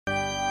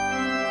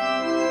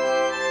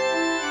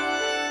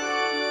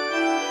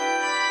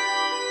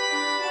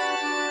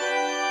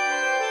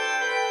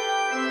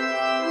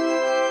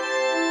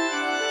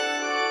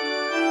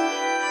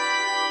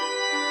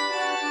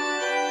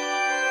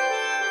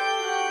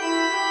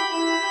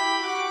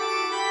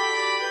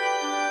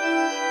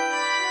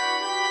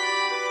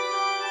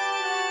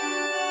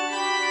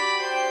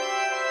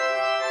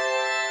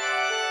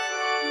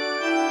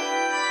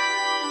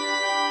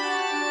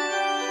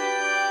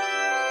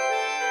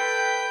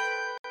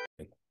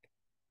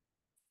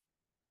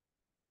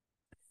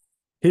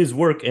His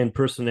work and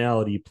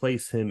personality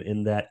place him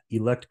in that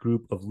elect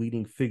group of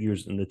leading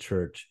figures in the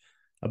church,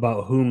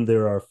 about whom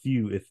there are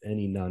few, if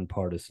any,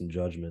 nonpartisan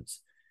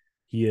judgments.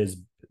 He has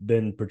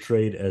been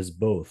portrayed as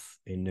both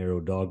a narrow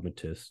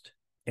dogmatist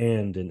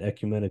and an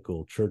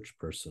ecumenical church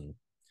person,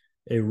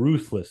 a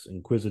ruthless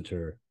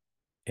inquisitor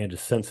and a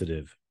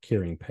sensitive,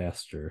 caring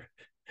pastor,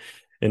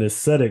 an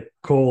ascetic,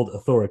 cold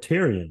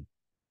authoritarian,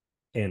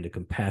 and a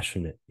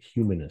compassionate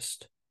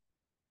humanist,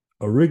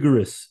 a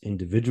rigorous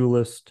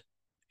individualist,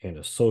 and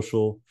a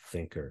social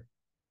thinker,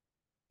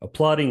 a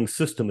plotting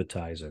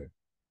systematizer,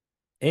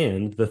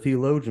 and the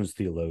theologian's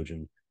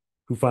theologian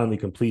who finally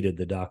completed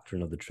the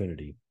doctrine of the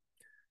Trinity,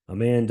 a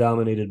man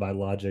dominated by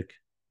logic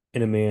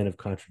and a man of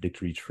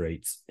contradictory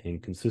traits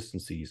and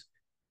consistencies,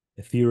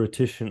 a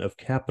theoretician of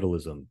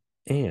capitalism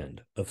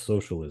and of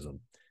socialism,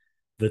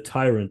 the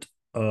tyrant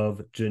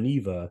of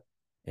Geneva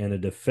and a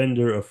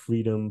defender of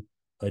freedom,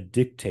 a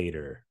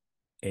dictator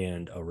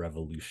and a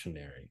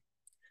revolutionary.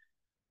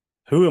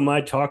 Who am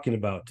I talking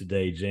about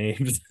today,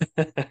 James?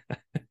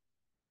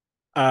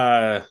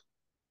 Uh,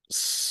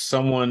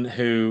 Someone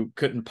who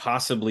couldn't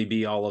possibly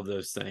be all of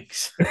those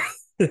things.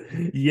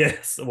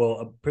 Yes.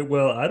 Well,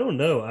 I don't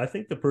know. I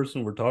think the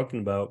person we're talking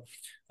about,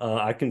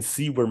 I can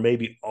see where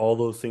maybe all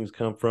those things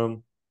come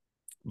from,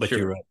 but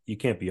you're Sure. right. You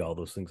can't be all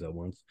those things at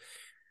once.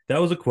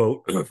 That was a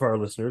quote for our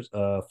listeners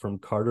from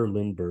Carter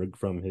Lindbergh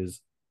from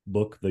his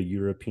book, The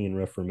European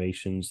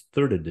Reformation's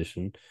third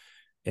edition,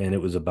 and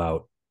it was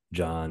about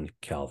John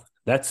Calvin.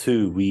 That's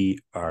who we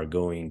are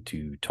going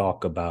to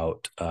talk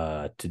about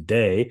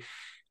today.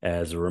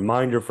 As a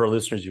reminder for our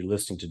listeners, you're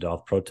listening to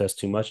Doth Protest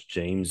Too Much.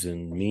 James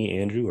and me,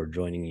 Andrew, are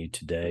joining you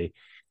today.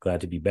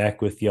 Glad to be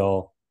back with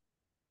y'all.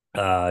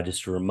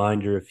 Just a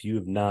reminder, if you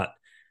have not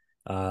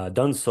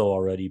done so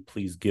already,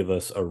 please give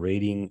us a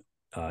rating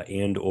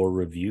and or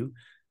review.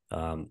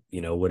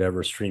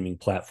 Whatever streaming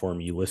platform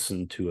you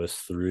listen to us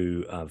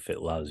through, if it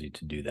allows you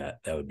to do that,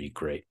 that would be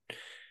great.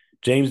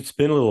 James, it's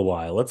been a little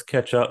while. Let's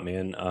catch up,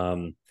 man.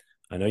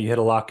 I know you had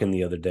a lock in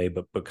the other day,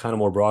 but kind of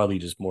more broadly,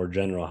 just more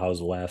general. How's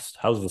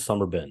the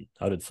summer been?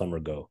 How did summer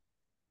go?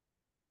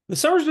 The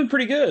summer's been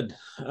pretty good.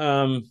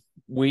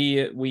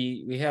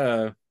 We had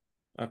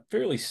a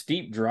fairly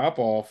steep drop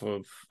off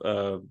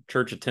of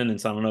church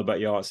attendance. I don't know about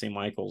y'all at St.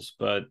 Michael's,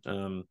 but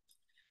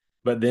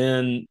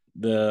then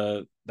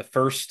the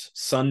first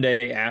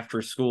Sunday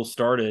after school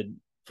started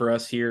for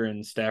us here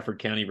in Stafford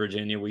County,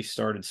 Virginia, we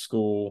started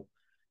school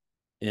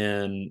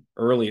in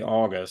early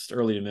August,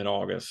 early to mid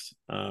August.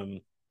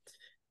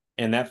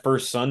 And that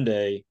first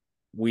Sunday,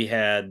 we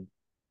had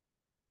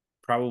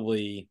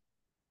probably,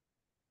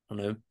 I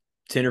don't know,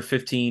 10 or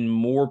 15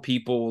 more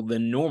people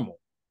than normal.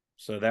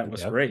 So that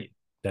was Yeah, great.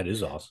 that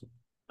is awesome.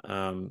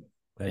 Um,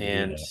 Glad to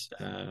hear and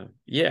that.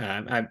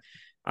 yeah,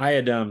 I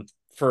had,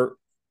 for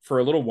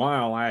a little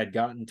while, I had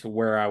gotten to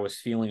where I was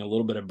feeling a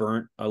little bit of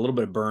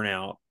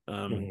burnout,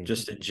 Mhm.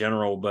 just in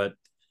general, but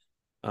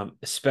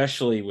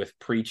especially with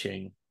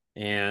preaching.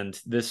 And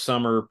this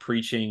summer,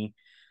 preaching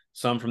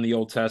some from the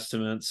Old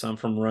Testament, some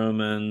from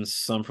Romans,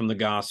 some from the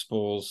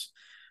Gospels,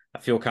 I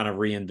feel kind of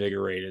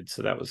reinvigorated.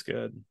 So that was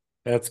good.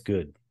 That's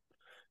good.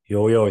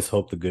 We always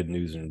hope the good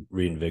news and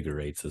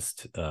reinvigorates us.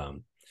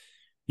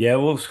 Yeah,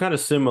 well, it's kind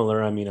of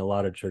similar. I mean, a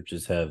lot of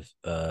churches have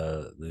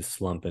this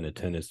slump in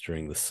attendance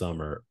during the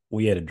summer.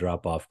 We had a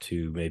drop off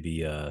too,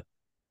 maybe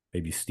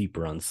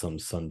steeper on some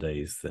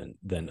Sundays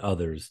than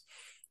others.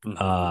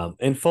 Mm-hmm.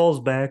 And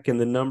falls back in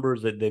the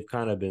numbers that they've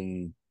kind of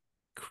been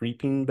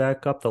creeping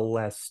back up the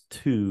last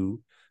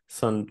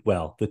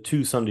the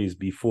two Sundays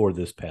before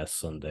this past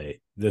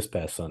Sunday. This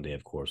past Sunday,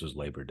 of course, is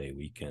Labor Day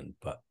weekend,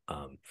 but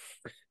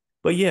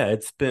yeah,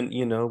 it's been,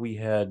 we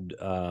had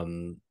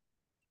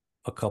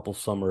a couple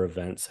summer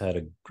events, had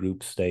a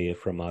group stay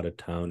from out of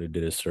town who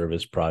did a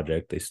service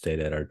project. They stayed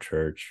at our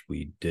church.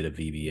 We did a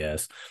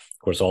VBS. Of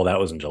course, all that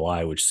was in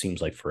July, which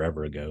seems like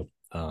forever ago.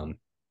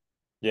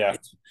 Yeah.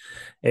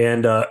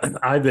 And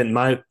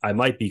I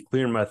might be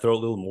clearing my throat a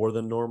little more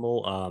than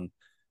normal.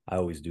 I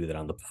always do that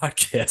on the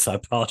podcast. I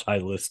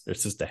apologize, listeners,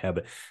 it's just a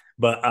habit.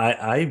 But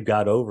I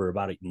got over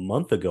about a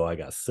month ago. I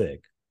got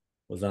sick,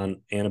 was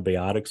on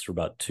antibiotics for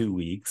about 2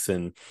 weeks,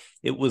 and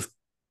it was,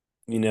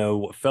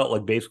 felt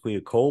like basically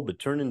a cold, but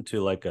turned into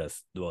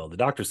the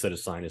doctor said a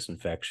sinus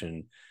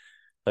infection.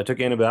 I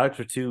took antibiotics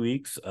for 2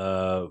 weeks.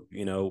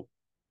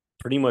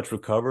 Pretty much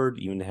recovered.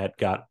 Even had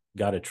got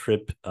a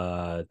trip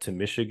to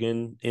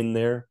Michigan in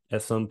there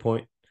at some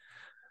point.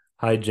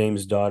 Hi,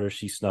 James' daughter.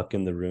 She snuck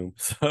in the room.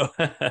 So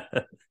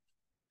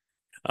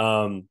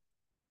um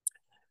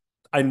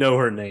I know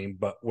her name,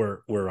 but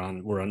we're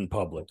on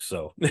public.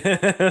 So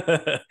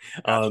Gotcha.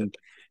 um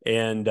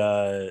and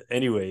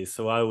anyway,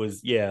 so I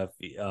was, yeah,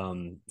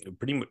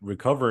 pretty much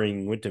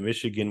recovering, went to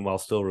Michigan while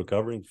still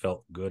recovering,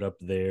 felt good up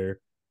there.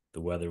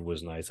 The weather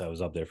was nice. I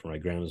was up there for my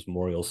grandma's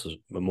memorial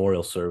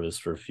service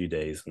for a few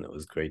days, and it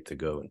was great to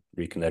go and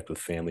reconnect with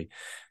family.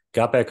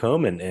 Got back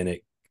home, and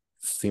it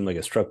seemed like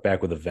it struck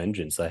back with a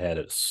vengeance. I had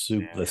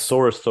the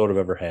sorest throat I've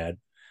ever had.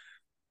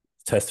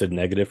 tested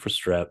negative for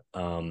strep,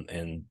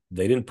 and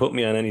they didn't put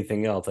me on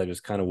anything else. I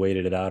just kind of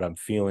waited it out. I'm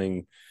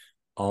feeling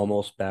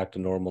almost back to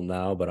normal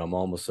now, but I'm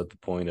almost at the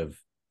point of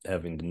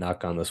having to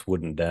knock on this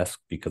wooden desk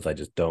because I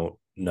just don't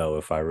know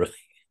if I really.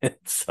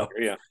 So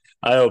Yeah.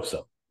 I hope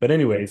so. But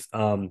anyways,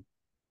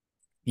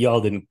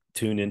 y'all didn't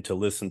tune in to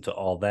listen to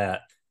all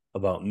that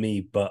about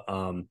me, but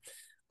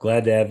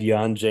glad to have you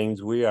on,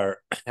 James. We are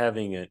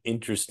having an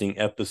interesting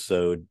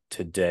episode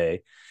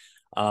today.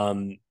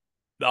 Um,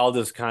 I'll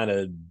just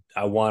I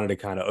wanted to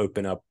kind of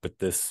open up with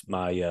this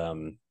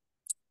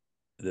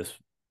this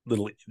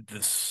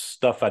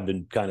stuff I've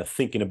been kind of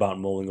thinking about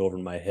and mulling over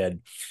in my head.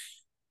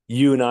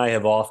 You and I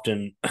have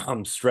often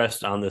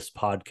stressed on this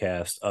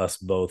podcast, us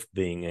both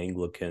being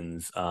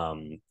Anglicans,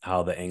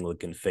 how the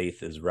Anglican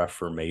faith is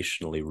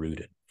reformationally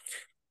rooted.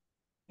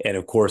 And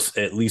of course,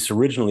 at least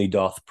originally,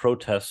 Doth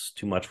Protest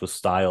Too Much was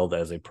styled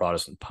as a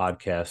Protestant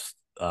podcast.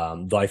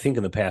 Though I think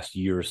in the past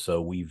year or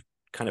so, we've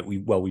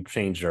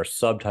changed our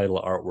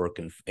subtitle,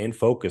 artwork, and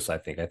focus. I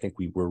think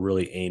we were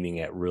really aiming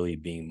at really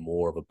being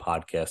more of a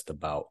podcast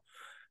about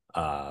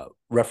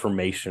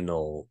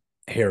reformational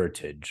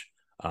heritage,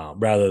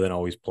 rather than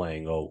always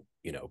playing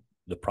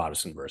the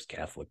Protestant versus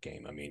Catholic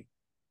game. I mean,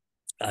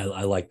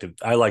 I like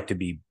to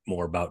be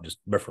more about just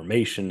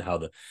Reformation, how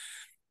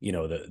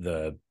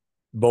the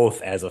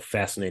both as a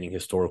fascinating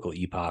historical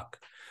epoch,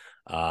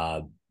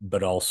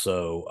 but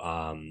also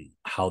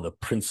how the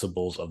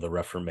principles of the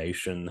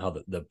Reformation, how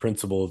the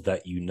principles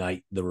that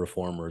unite the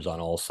reformers on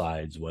all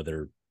sides,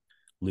 whether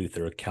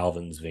Luther,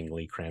 Calvin,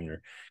 Zwingli,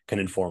 Cranmer, can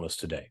inform us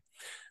today.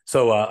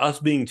 So us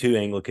being two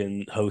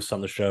Anglican hosts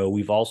on the show,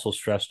 we've also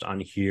stressed on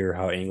here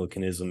how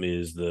Anglicanism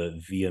is the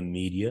via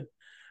media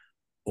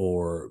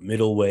or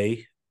middle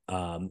way,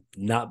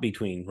 not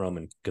between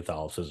Roman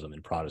Catholicism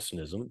and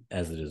Protestantism,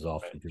 as it is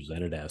often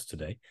presented as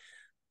today,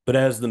 but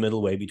as the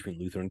middle way between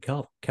Luther and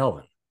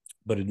Calvin.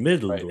 But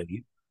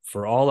admittedly,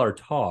 for all our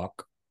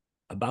talk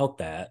about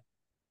that,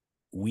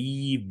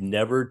 we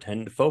never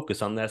tend to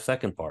focus on that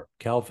second part,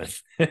 Calvin.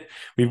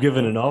 We've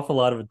given an awful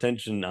lot of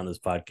attention on this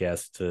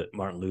podcast to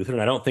Martin Luther,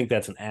 and I don't think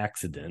that's an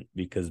accident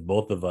because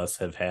both of us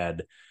have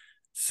had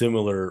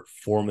similar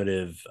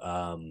formative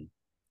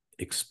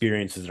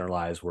experiences in our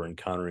lives where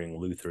encountering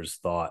Luther's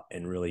thought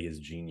and really his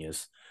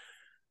genius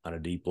on a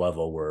deep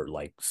level were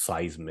like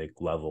seismic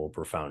level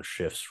profound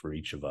shifts for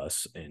each of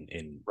us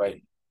in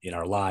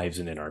our lives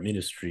and in our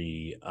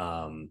ministry.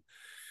 And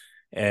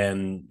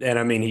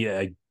I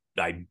mean,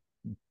 I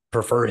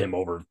prefer him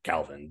over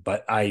Calvin,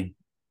 but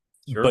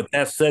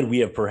that said, we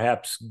have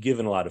perhaps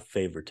given a lot of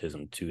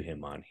favoritism to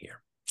him on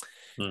here.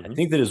 I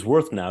think that is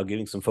worth now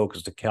giving some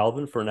focus to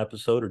Calvin for an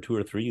episode or two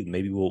or three.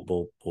 Maybe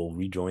we'll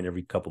rejoin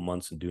every couple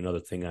months and do another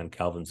thing on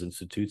Calvin's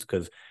Institutes,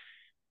 because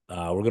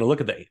we're going to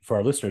look at for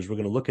our listeners, we're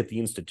going to look at the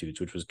Institutes,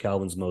 which was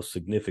Calvin's most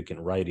significant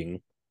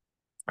writing,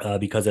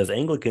 because as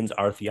Anglicans,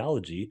 our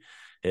theology,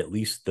 at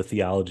least the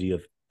theology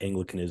of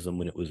Anglicanism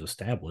when it was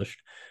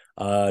established,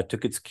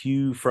 took its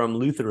cue from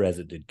Luther as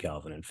it did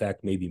Calvin. In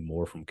fact, maybe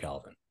more from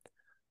Calvin.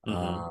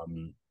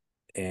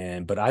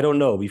 But I don't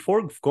know.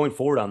 Before going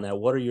forward on that,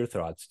 what are your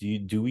thoughts?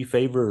 Do we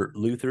favor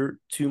Luther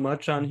too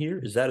much on here?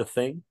 Is that a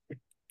thing?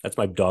 That's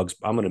my dogs.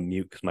 I'm going to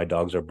mute because my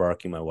dogs are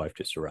barking. My wife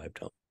just arrived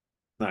home.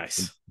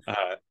 Nice.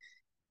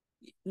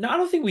 No, I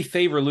don't think we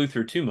favor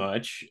Luther too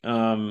much.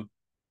 One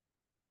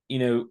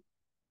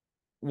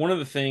of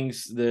the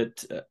things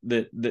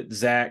that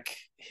Zach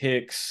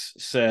Hicks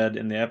said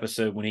in the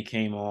episode when he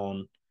came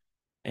on,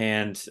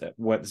 and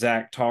what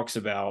Zach talks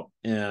about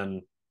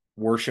in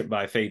Worship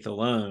by Faith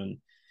Alone,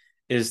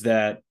 is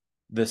that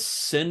the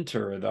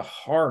center, the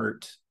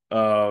heart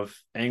of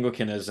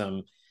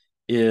Anglicanism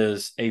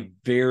is a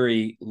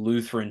very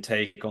Lutheran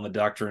take on the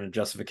doctrine of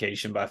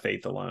justification by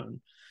faith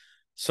alone.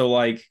 So,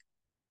 like,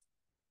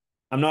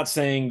 I'm not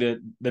saying that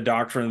the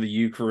doctrine of the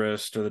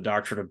Eucharist or the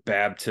doctrine of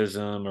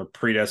baptism or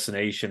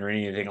predestination or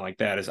anything like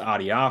that is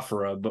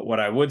adiaphora, but what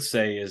I would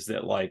say is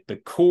that, like, the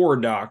core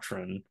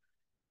doctrine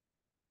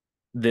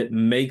that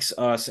makes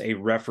us a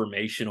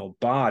reformational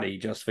body,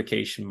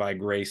 justification by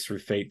grace through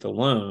faith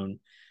alone,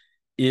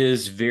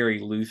 is very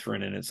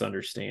Lutheran in its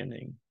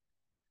understanding.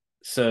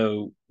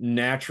 So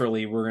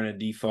naturally, we're going to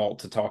default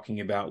to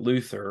talking about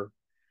Luther.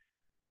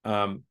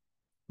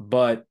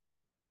 But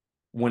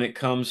when it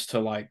comes to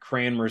like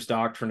Cranmer's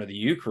doctrine of the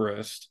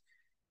Eucharist,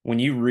 when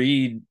you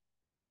read,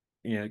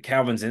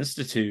 Calvin's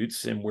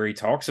Institutes and where he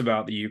talks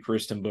about the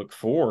Eucharist in Book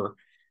 4,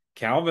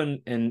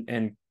 Calvin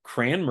and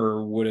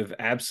Cranmer would have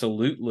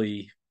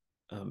absolutely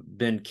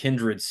been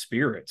kindred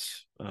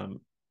spirits.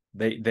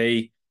 They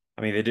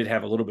did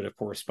have a little bit of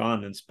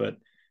correspondence, but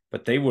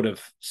they would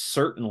have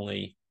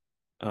certainly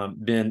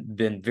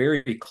been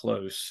very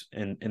close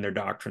in their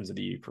doctrines of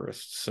the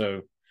Eucharist.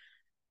 So,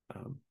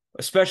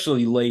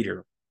 especially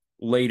later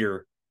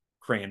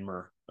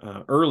Cranmer,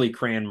 early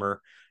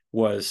Cranmer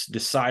was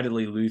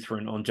decidedly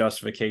Lutheran on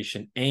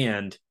justification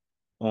and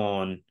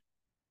on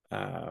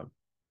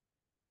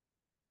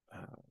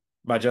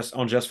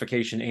on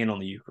justification and on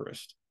the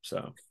Eucharist.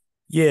 So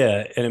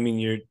yeah, and I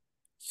mean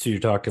So you're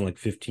talking like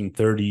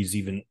 1530s,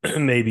 even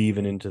maybe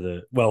even into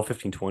the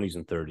 1520s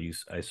and 30s,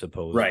 I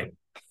suppose. Right.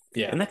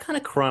 Yeah. And that kind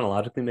of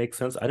chronologically makes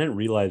sense. I didn't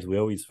realize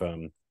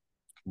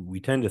we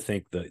tend to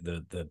think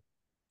the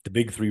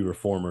big three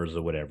reformers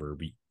or whatever,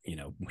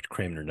 which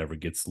Cranmer never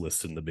gets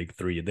listed in the big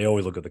three. They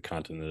always look at the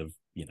continent of,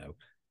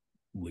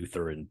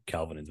 Luther and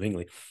Calvin and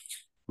Zwingli.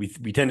 We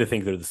tend to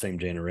think they're the same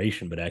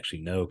generation, but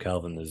actually no,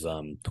 Calvin is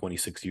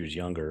 26 years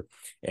younger.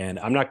 And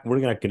we're not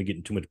going to get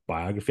into too much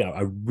biography.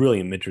 I really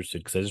am interested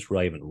because I just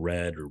really haven't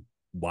read or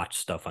watched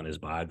stuff on his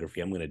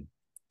biography. I'm going to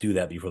do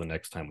that before the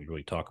next time we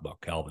really talk about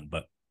Calvin,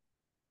 but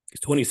he's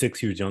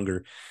 26 years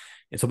younger.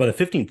 And so by the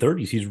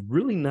 1530s, he's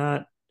really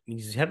not,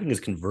 he's having his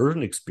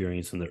conversion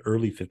experience in the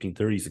early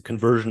 1530s, a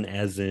conversion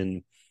as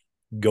in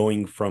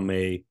going from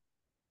a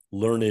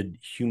learned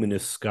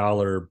humanist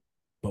scholar,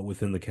 but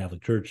within the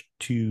Catholic Church,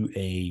 to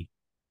a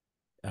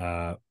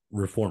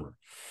reformer.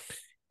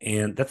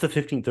 And that's the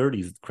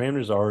 1530s.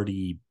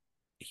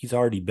 He's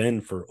already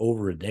been for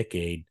over a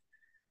decade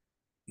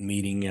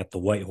meeting at the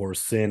White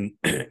Horse Inn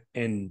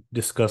and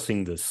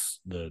discussing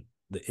the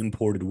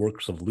imported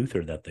works of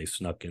Luther that they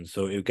snuck in.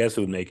 So I guess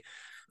it would make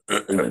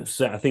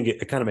I think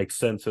it kind of makes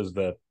sense as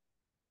the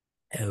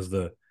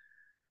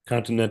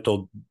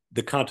continental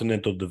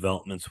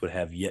developments would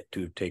have yet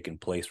to have taken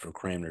place for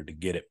Cranmer to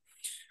get it.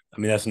 I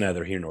mean, that's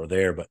neither here nor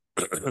there, but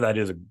that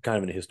is a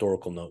kind of a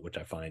historical note, which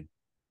I find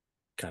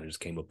kind of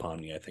just came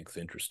upon me. I think it's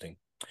interesting.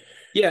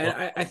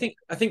 Yeah, and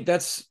I think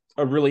that's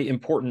a really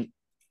important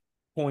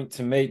point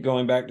to make,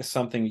 going back to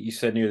something that you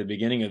said near the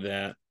beginning of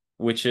that,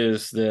 which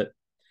is that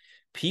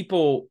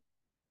people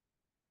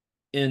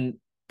in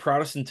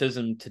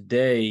Protestantism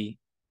today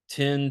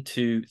tend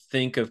to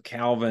think of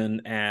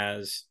Calvin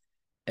as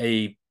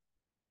a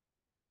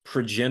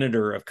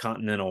progenitor of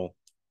continental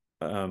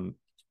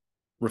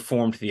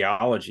Reformed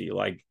theology.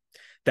 Like,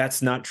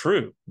 that's not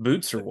true.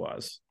 Bucer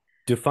was.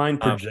 Define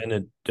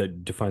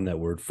define that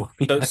word for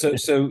me.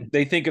 So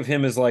they think of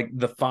him as like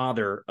the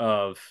father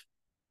of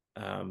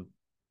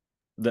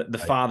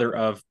the father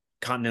of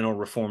continental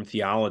Reformed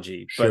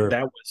theology. Sure.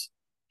 But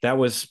that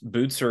was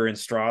Bucer in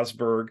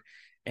Strasbourg,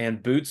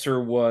 and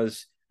Bucer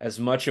was as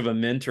much of a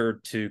mentor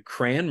to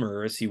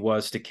Cranmer as he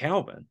was to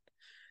Calvin.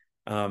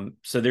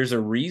 So there's a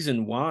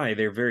reason why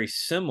they're very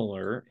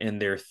similar in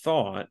their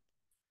thought.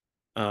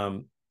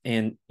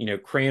 And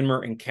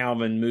Cranmer and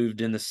Calvin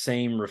moved in the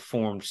same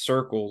Reformed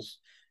circles.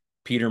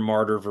 Peter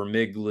Martyr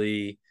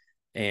Vermigli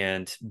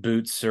and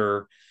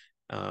Bucer,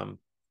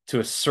 to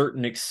a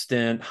certain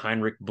extent,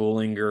 Heinrich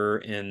Bullinger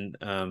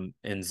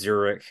in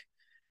Zurich,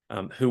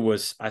 who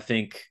was, I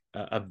think,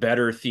 a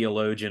better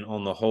theologian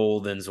on the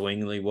whole than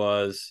Zwingli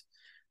was.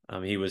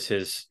 He was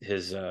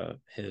he's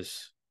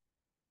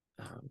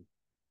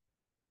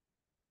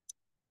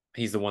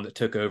the one that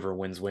took over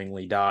when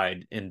Zwingli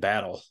died in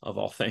battle, of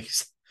all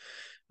things.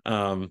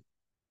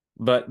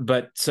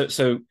 But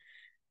so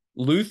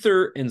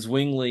Luther and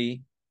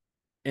Zwingli,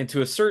 and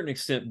to a certain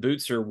extent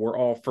Bucer, were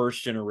all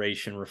first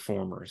generation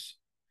reformers.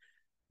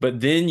 But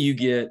then you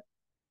get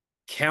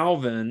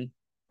Calvin,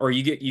 or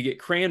you get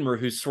Cranmer,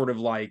 who's sort of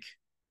like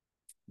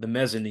the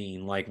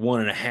mezzanine, like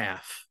 1.5.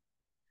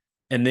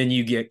 And then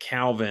you get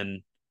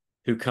Calvin,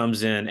 who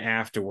comes in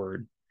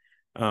afterward.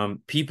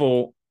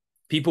 People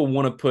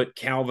want to put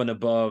Calvin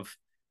above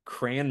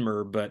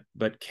Cranmer,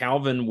 but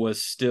Calvin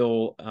was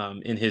still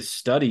in his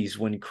studies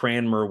when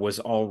Cranmer was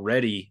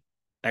already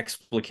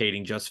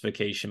explicating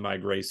justification by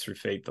grace through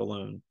faith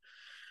alone.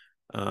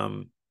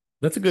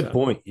 That's a good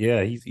point.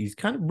 Yeah, he's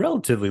kind of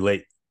relatively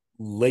late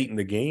in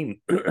the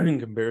game in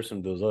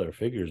comparison to those other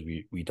figures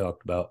we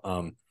talked about.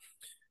 A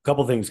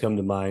couple things come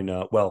to mind.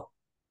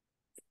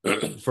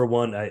 For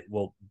one,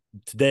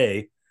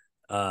 today,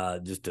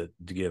 just to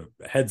give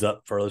a heads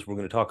up for us, we're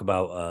going to talk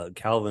about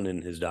Calvin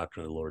and his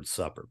doctrine of the Lord's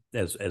Supper,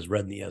 as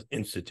read in the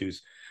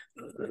Institutes.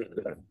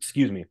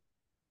 Excuse me.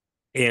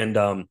 And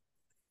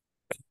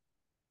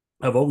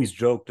I've always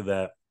joked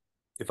that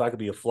if I could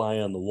be a fly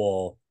on the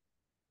wall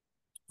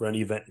for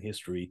any event in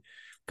history,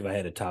 if I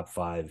had a top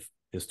 5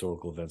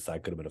 historical events I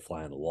could have been a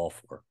fly on the wall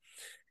for,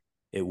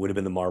 it would have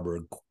been the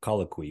Marburg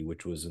Colloquy,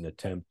 which was an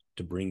attempt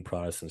to bring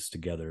Protestants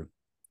together.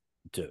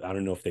 I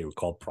don't know if they were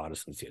called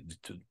Protestants yet,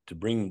 to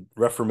bring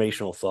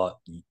reformational thought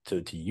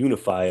to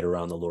unify it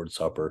around the Lord's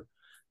Supper,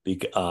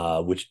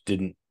 which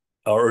didn't,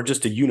 or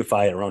just to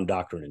unify it around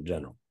doctrine in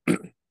general.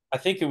 I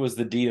think it was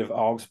the Deed of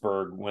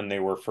Augsburg when they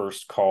were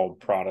first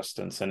called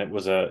Protestants, and it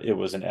was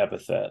an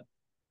epithet,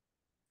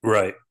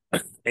 right?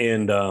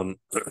 And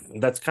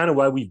that's kind of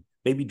why we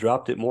maybe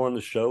dropped it more on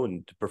the show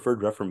and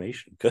preferred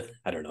Reformation.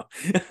 I don't know.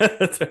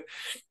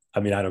 I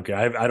mean, I don't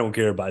care. I don't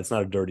care about it. It's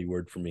not a dirty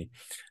word for me.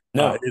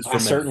 No, I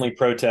certainly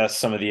protest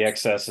some of the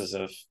excesses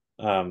of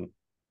the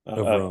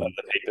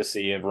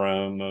papacy of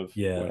Rome.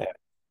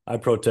 I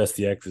protest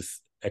the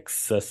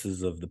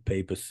excesses of the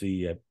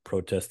papacy. I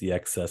protest the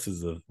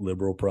excesses of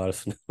liberal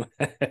Protestant.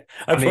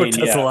 I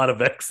protest a lot of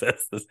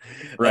excesses.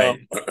 Right.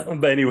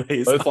 But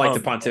anyways, both like to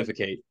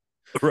pontificate.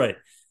 Right.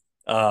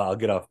 I'll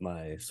get off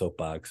my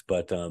soapbox,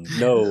 but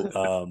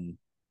no.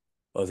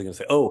 What was I going to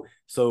say? Oh,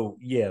 so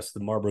yes, the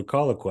Marburg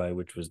Colloquy,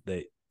 which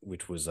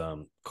was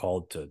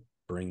called to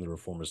bring the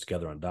reformers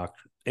together on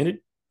doctrine, and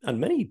it on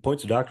many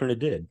points of doctrine it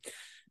did,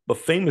 but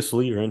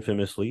famously or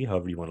infamously,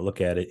 however you want to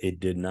look at it, it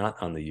did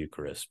not on the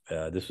Eucharist.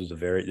 This was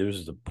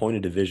a point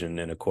of division,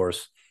 and of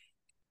course,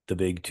 the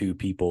big two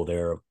people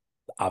there,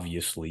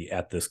 obviously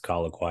at this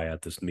colloquy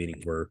at this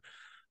meeting, were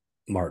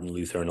Martin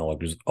Luther and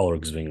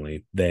Ulrich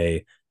Zwingli.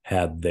 They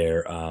had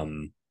their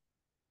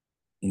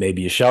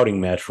maybe a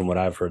shouting match from what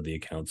I've heard the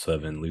accounts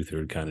of, and Luther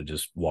had kind of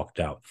just walked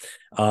out,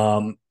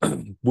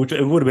 which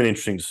it would have been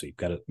interesting to see.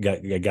 Got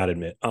to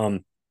admit.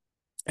 And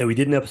we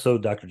did an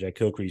episode, Dr. Jack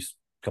Kilcrease,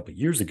 a couple of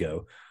years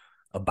ago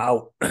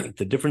about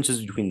the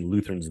differences between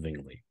Luther and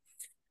Zwingli.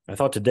 I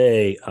thought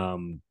today,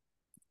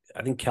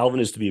 I think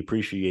Calvin is to be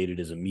appreciated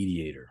as a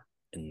mediator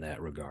in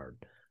that regard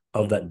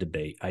of that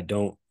debate. I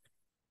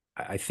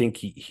think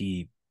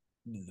he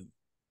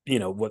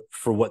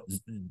what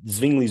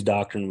Zwingli's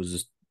doctrine was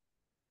just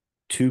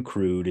too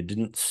crude. It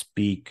didn't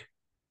speak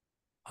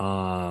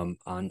on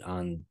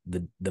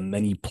the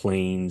many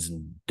planes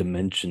and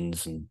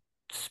dimensions and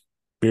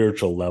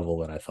spiritual level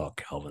that I thought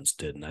Calvin's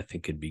did, and I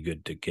think it'd be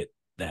good to get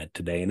that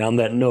today. And on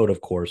that note,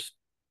 of course,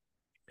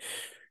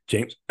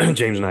 James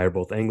and I are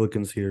both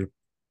Anglicans here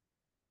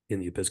in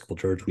the Episcopal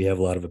Church. We have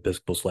a lot of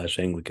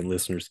Episcopal/Anglican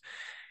listeners.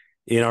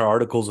 In our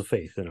articles of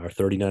faith, in our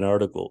 39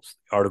 article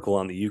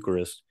on the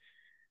Eucharist,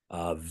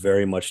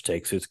 very much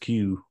takes its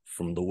cue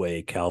from the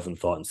way Calvin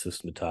thought and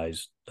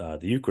systematized the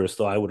Eucharist.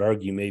 Though I would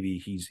argue maybe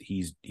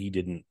he's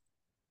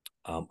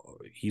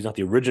not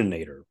the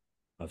originator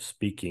of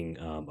speaking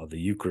of the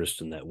Eucharist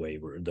in that way,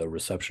 or the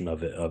reception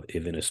of it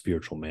in a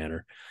spiritual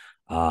manner.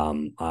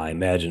 I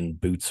imagine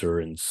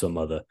Butzer and some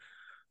of the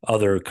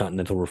other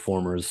continental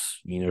reformers,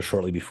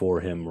 shortly before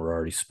him, were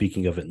already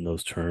speaking of it in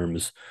those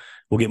terms.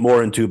 We'll get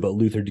more into it, but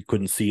Luther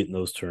couldn't see it in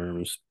those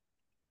terms.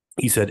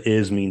 He said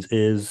 "is" means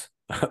 "is."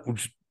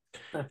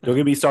 Don't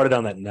get me started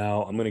on that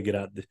now. I'm going to get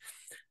out.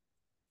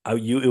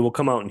 It will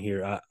come out in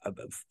here.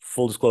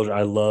 Full disclosure,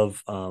 I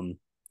love,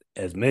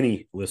 as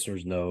many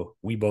listeners know,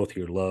 we both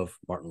here love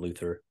Martin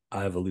Luther.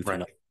 I have a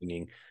Lutheran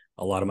upbringing.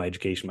 A lot of my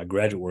education, my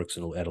graduate work's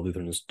at a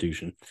Lutheran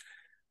institution.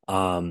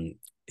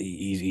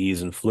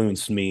 He's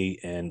influenced me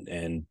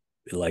and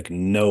like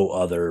no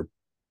other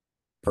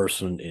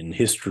person in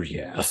history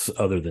has,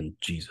 other than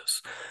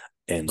Jesus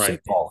and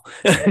St. Paul.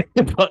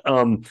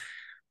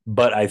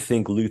 But I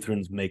think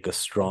Lutherans make a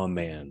straw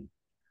man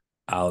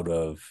out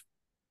of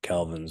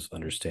Calvin's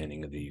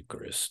understanding of the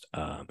Eucharist,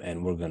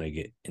 and we're going to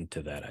get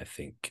into that, I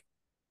think,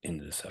 in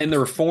this episode. And the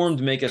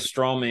Reformed make a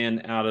straw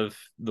man out of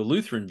the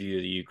Lutheran view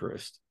of the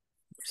Eucharist.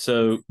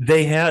 So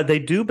they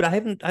do, but I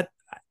haven't.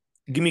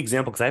 Give me an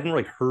example, because I haven't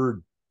really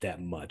heard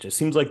that much. It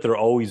seems like they're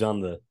always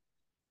on the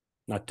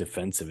not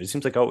defensive. It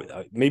seems like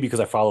maybe because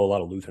I follow a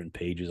lot of Lutheran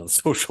pages on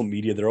social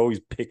media, they're always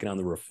picking on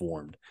the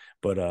Reformed.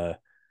 But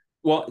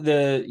well,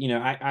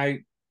 I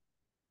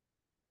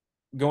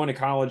going to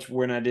college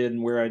when I did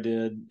and where I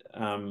did,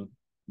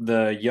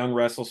 the Young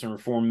Restless and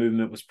Reform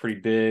movement was pretty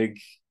big,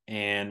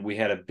 and we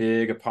had a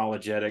big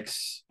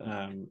apologetics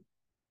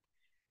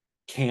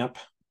camp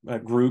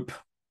group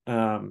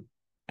at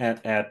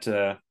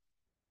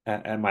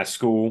my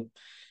school,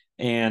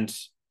 and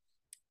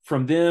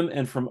from them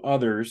and from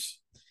others,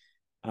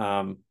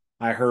 I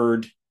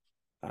heard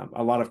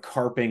a lot of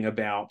carping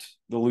about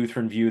the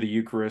Lutheran view of the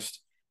Eucharist.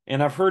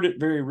 And I've heard it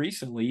very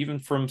recently, even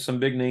from some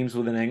big names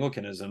within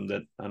Anglicanism,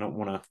 that I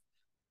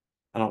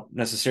don't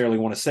necessarily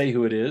want to say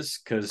who it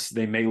is, because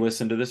they may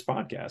listen to this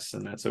podcast,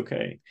 and that's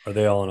okay. Are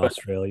they all in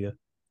Australia?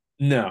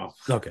 No.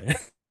 Okay.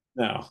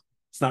 No,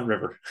 it's not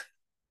River.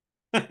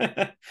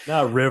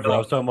 Not River. I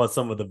was talking about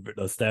some of the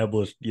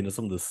established,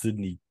 some of the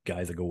Sydney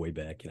guys that go way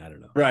back. I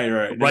don't know. Right.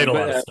 Write a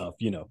lot of stuff.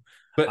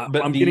 But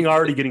I'm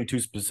already getting too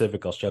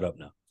specific. I'll shut up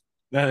now.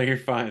 No, you're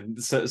fine.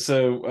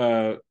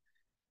 So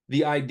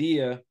the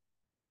idea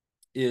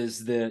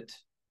is that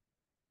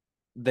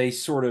they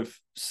sort of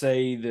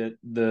say that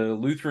the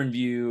Lutheran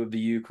view of the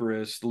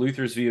Eucharist,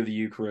 Luther's view of the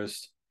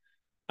Eucharist,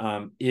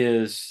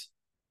 is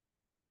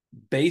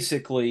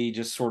basically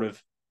just sort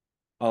of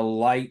a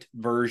light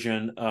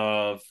version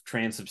of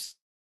transubstantiation.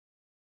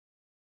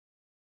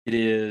 It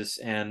is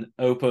an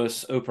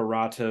opus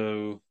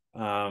operato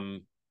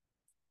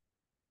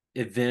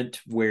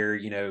event where,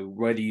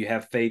 whether you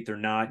have faith or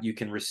not, you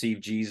can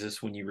receive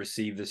Jesus when you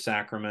receive the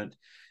sacrament,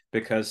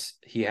 because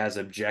he has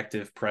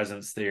objective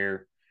presence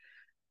there.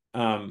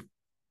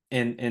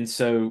 And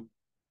so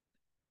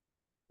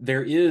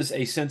there is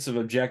a sense of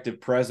objective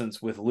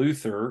presence with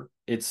Luther.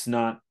 It's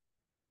not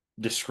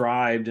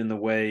described in the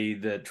way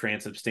that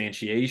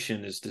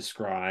transubstantiation is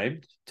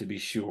described, to be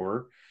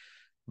sure,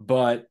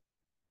 but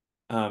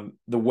the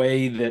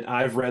way that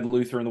I've read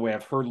Luther and the way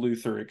I've heard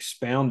Luther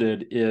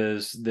expounded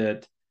is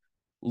that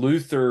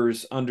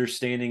Luther's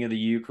understanding of the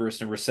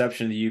Eucharist and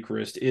reception of the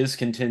Eucharist is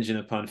contingent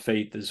upon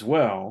faith as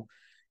well.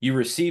 You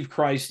receive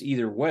Christ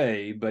either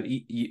way, but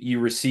you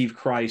receive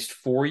Christ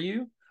for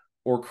you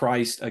or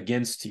Christ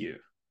against you,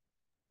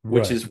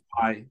 which is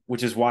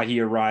why he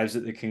arrives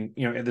at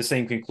the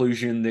same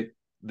conclusion that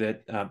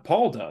that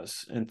Paul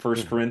does in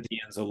First Mhm.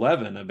 Corinthians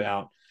 11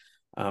 about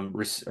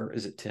or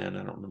is it 10?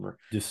 I don't remember.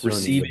 Discerning the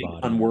Receiving body.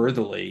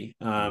 unworthily,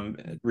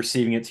 Mhm.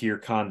 receiving it to your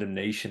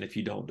condemnation if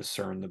you don't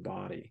discern the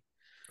body.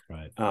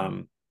 Right.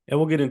 Um, And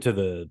we'll get into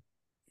the,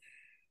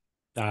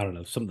 I don't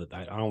know, some of the,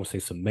 I don't want to say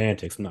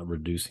semantics. I'm not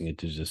reducing it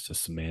to just a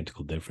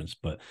semantical difference,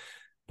 but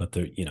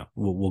there,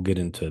 we'll get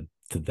into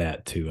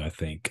that too, I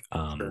think.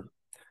 sure.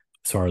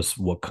 As far as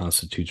what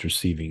constitutes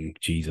receiving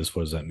Jesus,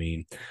 what does that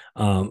mean?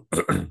 I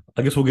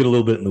guess we'll get a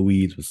little bit in the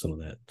weeds with some of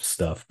that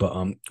stuff. But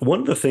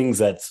one of the things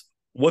that's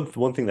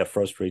one thing that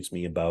frustrates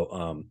me about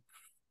a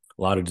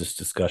lot of this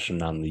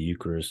discussion on the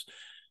Eucharist,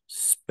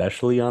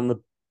 especially on the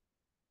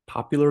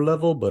popular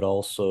level, but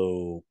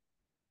also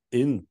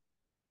in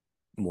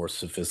more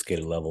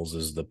sophisticated levels,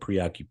 is the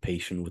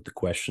preoccupation with the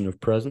question of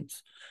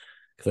presence.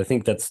 Because I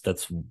think that's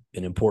an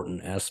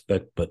important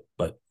aspect, but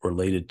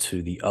related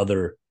to the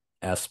other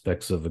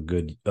aspects of a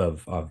good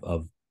of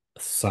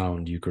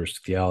sound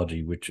Eucharistic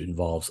theology, which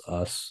involves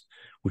us,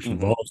 which Mm-hmm.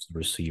 involves the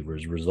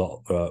receivers,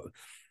 result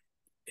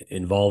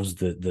involves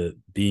the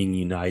being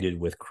united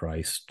with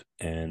Christ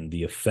and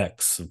the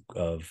effects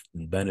of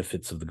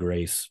benefits of the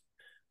grace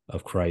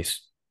of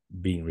Christ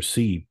being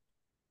received.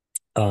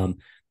 Um,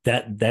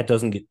 that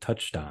doesn't get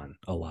touched on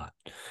a lot,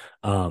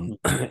 and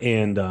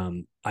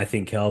I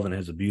think Calvin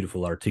has a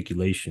beautiful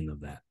articulation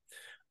of that,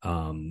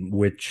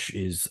 which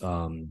is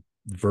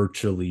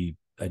virtually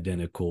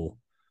identical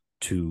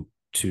to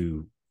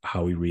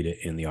how we read it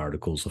in the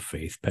Articles of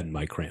Faith, penned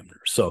by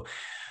Cranmer. So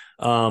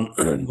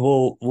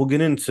we'll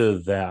get into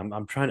that.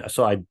 I'm trying to.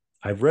 So I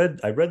read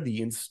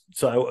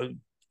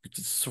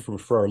so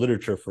for our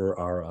literature for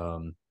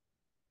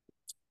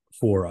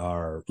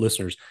our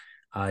listeners,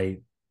 I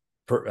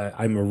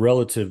I'm a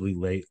relatively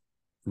late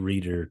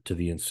reader to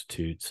the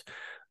Institutes.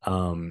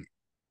 Um,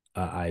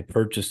 I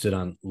purchased it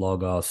on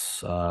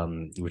Logos,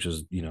 which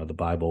is the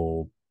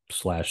Bible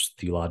slash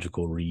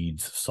theological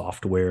reads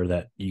software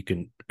that you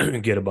can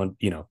get a bunch.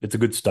 It's a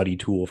good study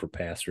tool for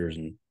pastors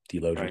and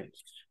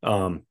theologians. Right.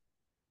 Um,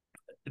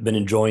 been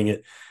enjoying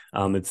it.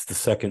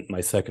 It's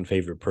my second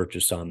favorite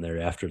purchase on there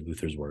after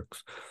Luther's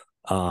works.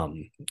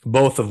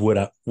 Both of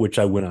which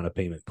I went on a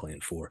payment plan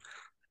for.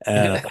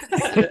 Uh,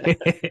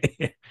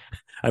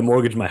 I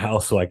mortgaged my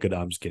house so I could.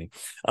 I'm just kidding.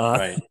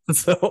 Right.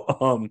 So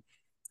You're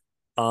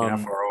not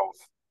um, far off.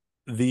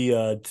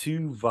 the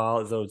two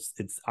vol so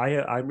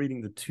I'm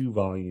reading the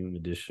 2-volume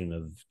edition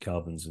of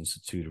Calvin's in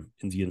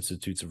the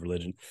Institutes of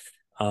Religion.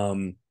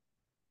 Um,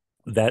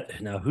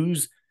 that now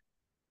who's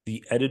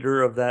the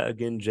editor of that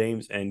again,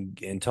 James? And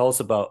tell us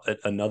about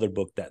another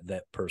book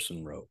that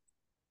person wrote.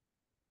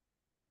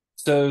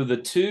 So the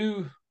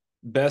two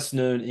best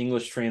known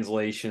English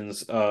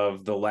translations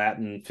of the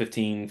Latin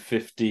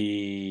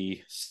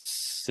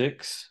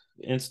 1556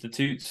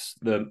 Institutes,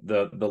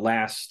 the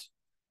last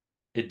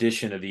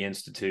edition of the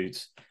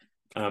Institutes,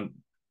 um,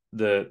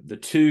 the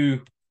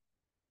two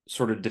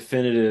sort of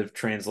definitive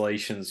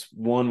translations.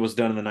 One was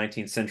done in the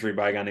 19th century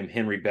by a guy named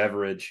Henry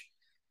Beveridge,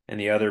 and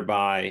the other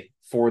by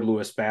Ford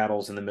Lewis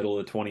Battles in the middle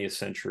of the 20th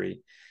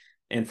century.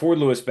 And Ford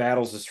Lewis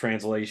Battles'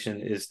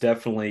 translation is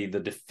definitely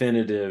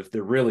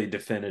the really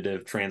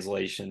definitive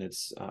translation.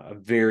 It's a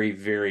very,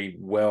 very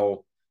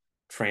well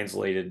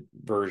translated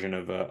version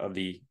of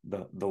the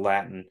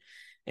Latin.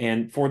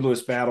 And Ford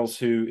Lewis Battles,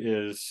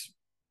 who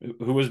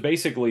was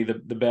basically the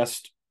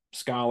best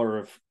scholar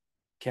of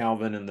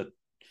Calvin in the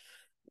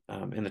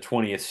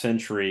 20th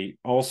century,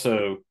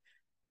 also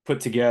put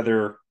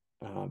together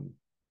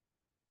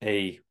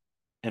a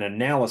an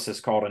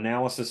analysis called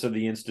 "Analysis of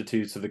the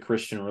Institutes of the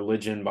Christian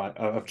Religion"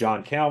 of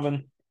John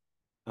Calvin.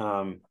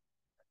 Um,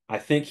 I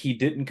think he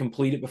didn't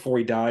complete it before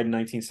he died in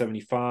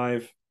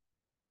 1975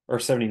 or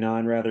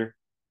 79 rather.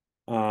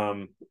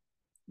 Um,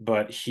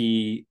 but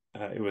it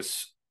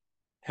was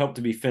helped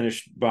to be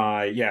finished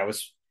by it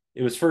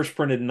was first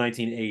printed in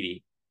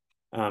 1980.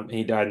 And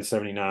he died in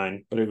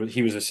 79, but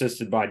he was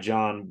assisted by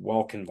John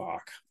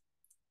Walkenbach.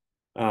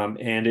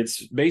 And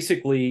it's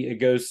basically it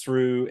goes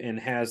through and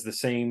has the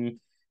same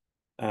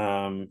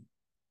um,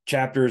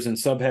 chapters and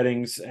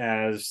subheadings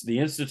as the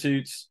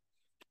institutes,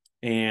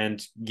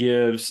 and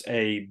gives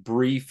a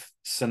brief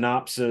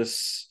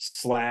synopsis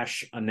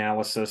slash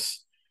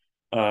analysis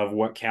of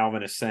what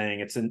Calvin is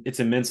saying. It's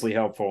immensely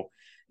helpful.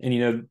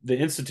 And the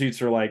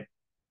institutes are like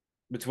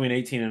between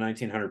 18 and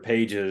 1900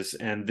 pages,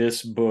 and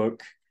this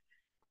book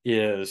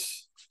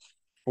is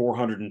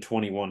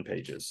 421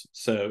 pages.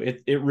 So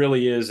it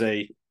really is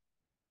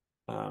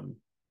um,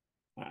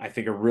 I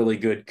think a really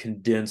good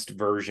condensed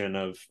version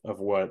of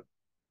what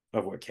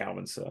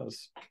Calvin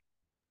says.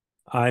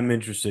 I'm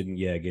interested in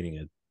getting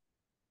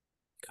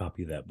a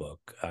copy of that book.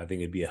 I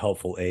think it'd be a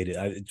helpful aid.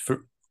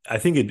 I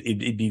think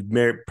it'd be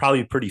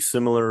probably pretty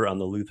similar on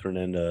the Lutheran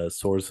end,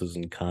 sources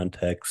and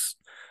context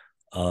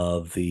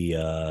of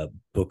the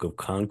Book of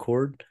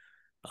Concord,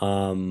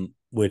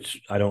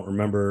 which I don't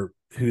remember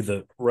who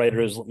the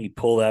writer is. Let me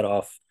pull that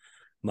off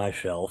my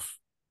shelf.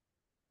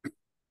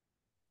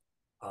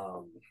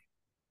 Um,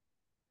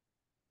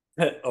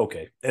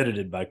 Okay,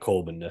 edited by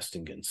Colvin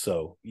Nestingen.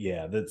 So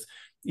yeah, that's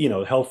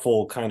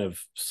helpful kind of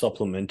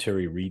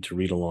supplementary read to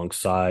read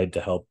alongside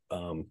to help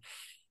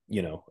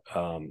you know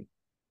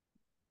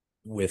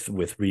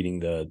with reading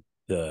the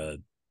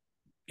the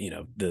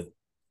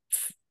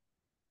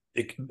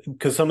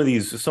because some of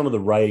the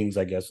writings,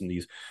 I guess, in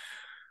these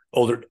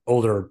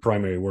older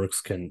primary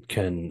works can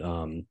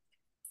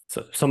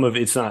so some of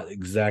it's not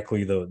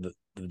exactly the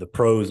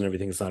prose and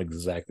everything. It's not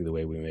exactly the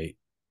way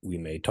we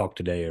may talk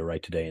today or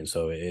write today, and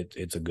so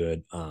it's a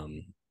good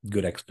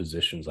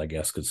expositions, I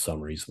guess, good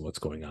summaries of what's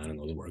going on in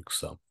those works.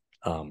 So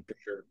For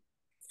sure.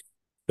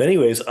 but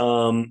anyways,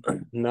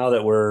 now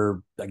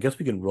that I guess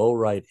we can roll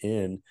right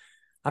in.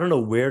 I don't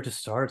know where to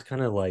start. It's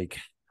kind of like,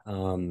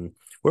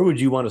 where would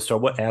you want to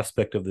start? What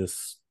aspect of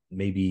this,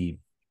 maybe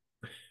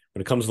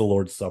when it comes to the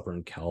Lord's Supper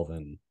and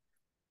Calvin?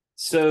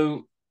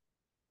 So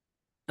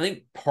I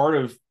think part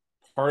of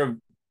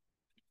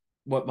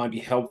what might be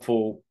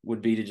helpful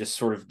would be to just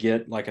sort of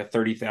get like a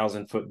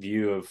 30,000 foot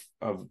view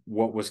of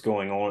what was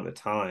going on at the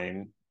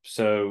time.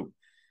 So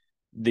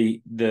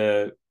the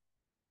the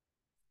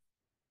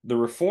the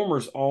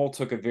reformers all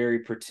took a very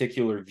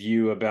particular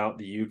view about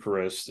the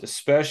Eucharist,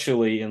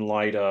 especially in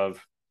light of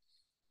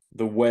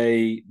the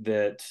way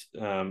that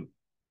uh,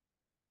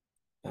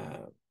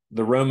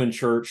 the Roman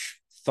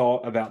Church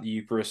thought about the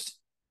Eucharist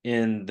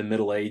in the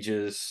Middle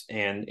Ages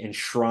and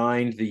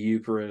enshrined the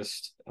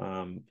Eucharist,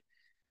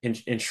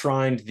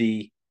 enshrined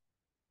the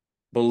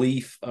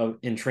belief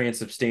in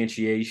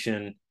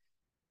transubstantiation,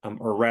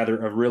 or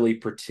rather, a really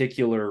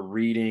particular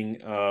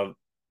reading of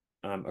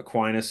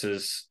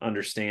Aquinas's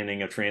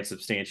understanding of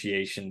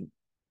transubstantiation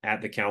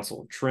at the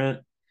Council of Trent,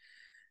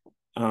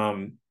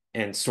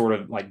 and sort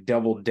of like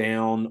doubled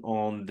down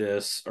on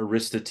this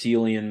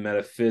Aristotelian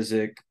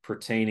metaphysic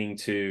pertaining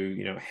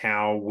to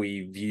how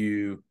we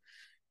view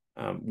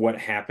what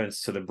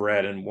happens to the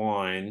bread and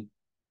wine.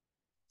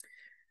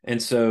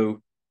 And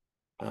so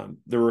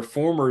the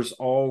reformers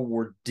all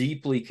were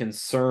deeply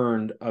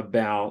concerned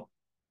about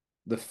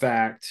the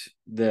fact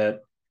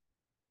that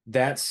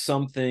that's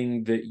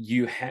something that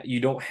you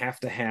don't have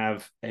to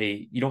have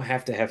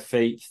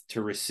faith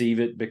to receive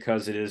it,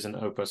 because it is an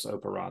opus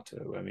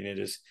operato. I mean, it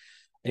is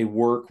a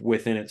work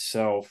within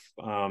itself,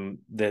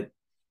 that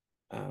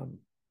um,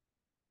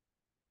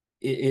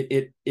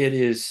 it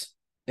is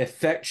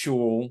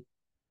effectual,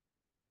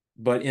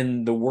 but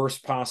in the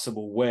worst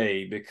possible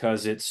way,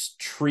 because it's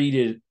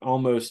treated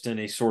almost in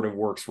a sort of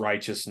works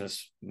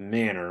righteousness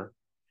manner,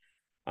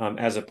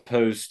 as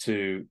opposed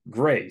to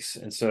grace.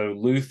 And so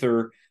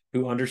Luther,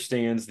 who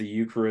understands the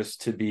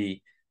Eucharist to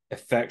be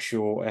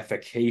effectual,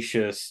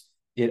 efficacious,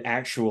 it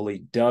actually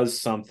does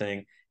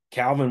something.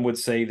 Calvin would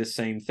say the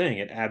same thing.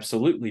 It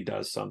absolutely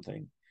does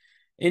something.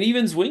 And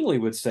even Zwingli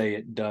would say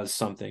it does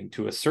something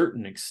to a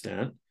certain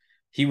extent.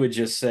 He would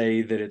just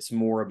say that it's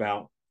more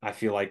about, I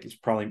feel like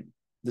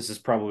this is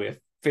probably a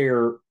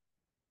fair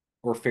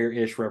or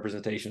fair-ish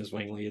representation of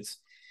Zwingli.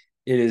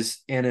 It is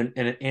an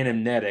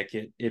anamnetic.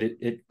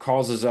 It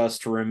causes us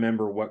to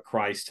remember what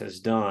Christ has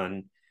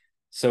done.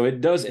 So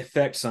it does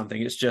affect something.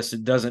 It's just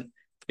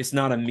it's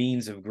not a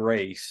means of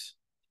grace.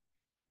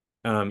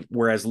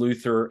 Whereas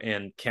Luther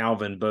and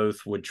Calvin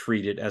both would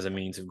treat it as a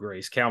means of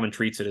grace. Calvin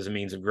treats it as a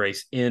means of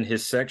grace in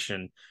his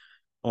section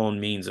on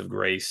means of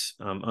grace,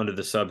 under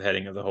the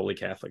subheading of the Holy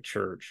Catholic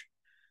Church.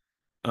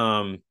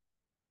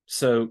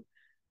 So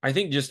I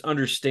think just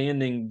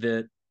understanding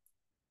that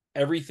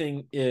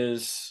everything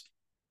is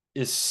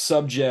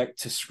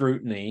subject to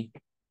scrutiny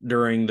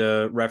during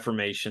the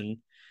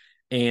Reformation,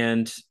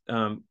 and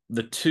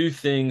the two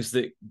things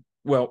that,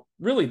 well,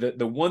 really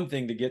the one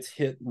thing that gets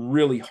hit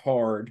really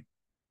hard,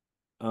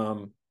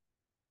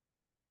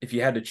 if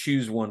you had to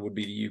choose one, would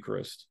be the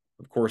Eucharist.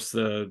 Of course,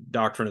 the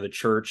doctrine of the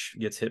church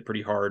gets hit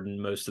pretty hard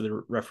in most of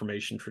the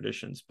Reformation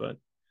traditions, but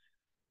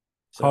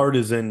so Hard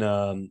is in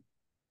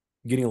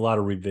getting a lot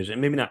of revision.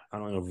 Maybe not. I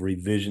don't know if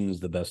revision is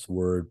the best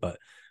word, but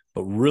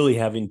really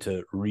having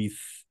to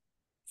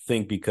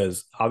rethink,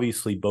 because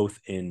obviously both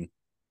in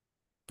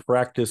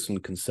practice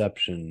and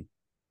conception,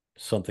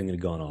 something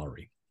had gone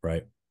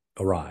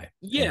awry,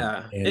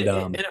 yeah. and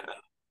And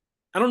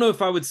I don't know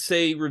if I would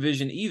say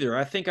revision either.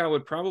 I think I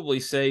would probably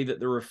say that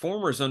the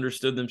reformers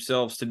understood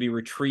themselves to be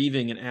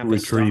retrieving an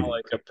retrieving,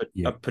 apostolic,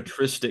 yeah, a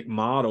patristic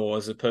model,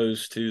 as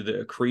opposed to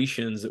the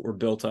accretions that were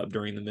built up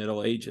during the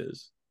Middle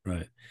Ages.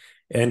 right,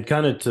 and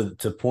kind of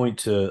to point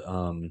to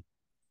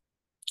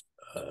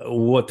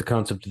what the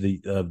concept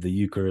of the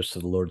Eucharist,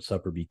 of the Lord's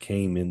Supper,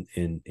 became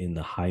in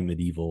the high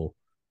medieval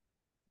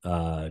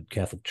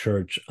Catholic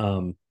Church,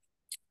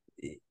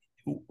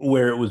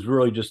 where it was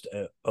really just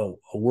a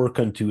work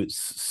unto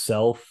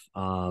itself,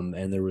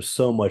 and there was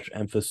so much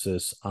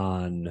emphasis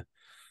on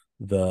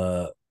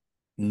the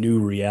new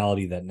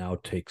reality that now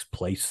takes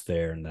place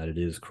there, and that it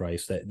is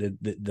Christ. That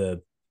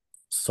the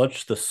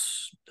such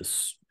this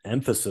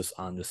emphasis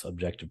on this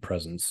objective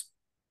presence,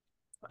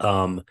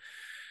 um,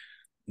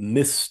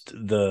 missed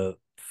the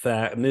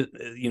fact,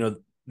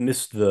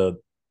 missed the,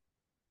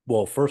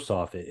 well, first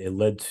off, it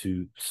led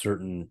to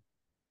certain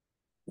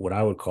what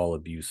I would call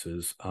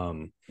abuses.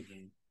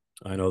 Mm-hmm.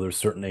 I know there's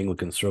certain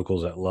Anglican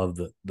circles that love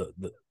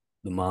the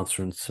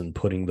monstrance and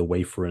putting the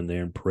wafer in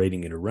there and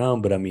parading it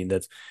around. But I mean,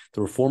 that's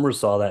the reformers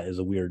saw that as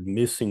a weird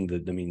missing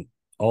the. I mean,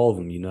 all of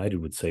them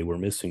united would say we're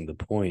missing the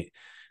point.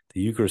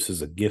 The Eucharist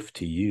is a gift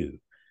to you,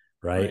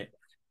 right? Right.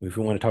 If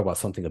we want to talk about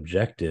something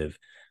objective,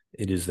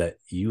 it is that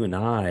you and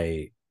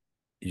I,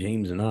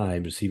 James and I,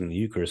 receiving the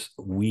Eucharist,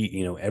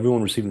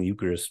 everyone receiving the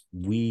Eucharist,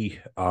 we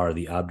are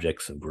the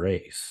objects of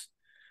grace.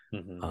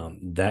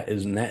 Mm-hmm. That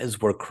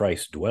is where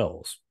Christ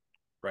dwells.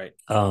 Right.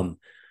 And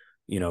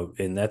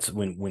that's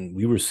when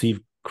we receive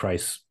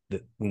Christ,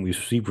 that when we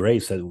receive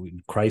grace,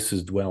 that Christ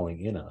is dwelling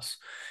in us.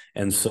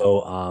 And Mm-hmm.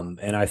 so,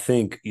 and I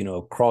think,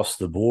 across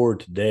the board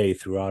today,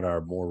 throughout our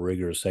more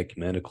rigorous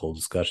ecumenical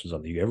discussions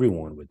on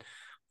everyone would,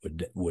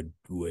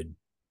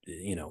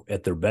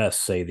 at their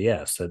best say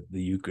yes, that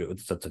the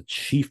Eucharist, that's a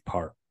chief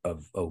part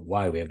of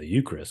why we have the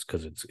Eucharist,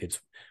 because it's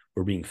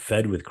we're being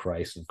fed with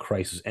Christ and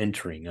Christ is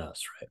entering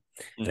us, right?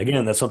 And Mm-hmm.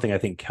 again, that's something I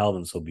think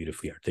Calvin so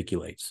beautifully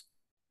articulates.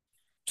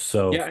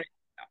 So, Yeah,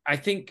 I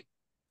think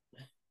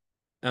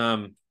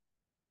um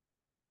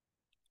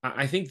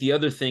I think the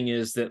other thing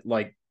is that,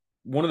 like,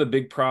 one of the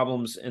big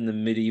problems in the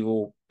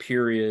medieval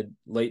period,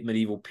 late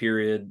medieval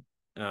period,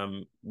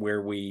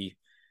 where we,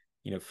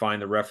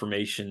 find the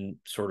Reformation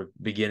sort of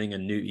beginning a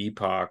new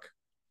epoch,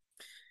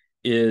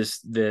 is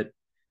that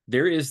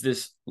there is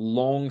this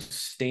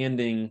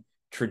long-standing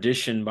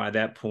tradition by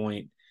that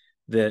point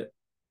that,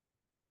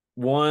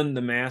 one,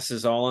 the mass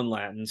is all in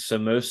Latin, so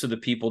most of the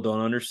people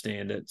don't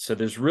understand it. So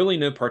there's really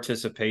no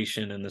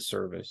participation in the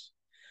service.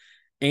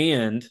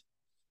 And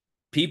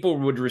people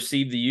would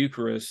receive the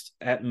Eucharist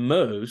at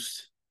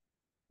most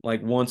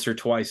like once or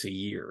twice a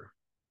year.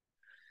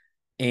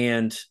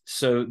 And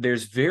so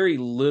there's very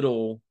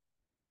little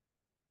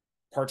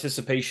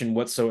participation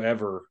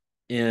whatsoever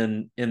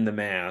in the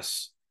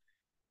mass.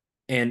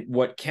 And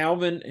what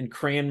Calvin and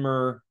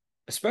Cranmer,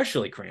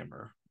 especially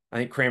Cranmer, I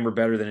think Cranmer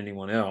better than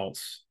anyone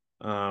else,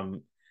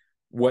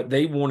 what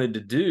they wanted to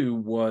do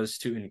was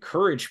to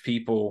encourage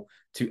people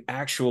to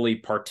actually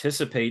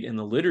participate in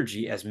the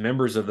liturgy as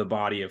members of the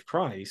body of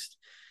Christ.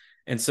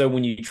 And so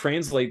when you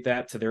translate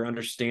that to their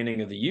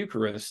understanding of the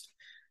Eucharist,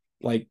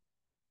 like,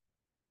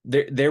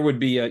 there would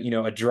be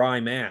a dry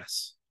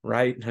mass,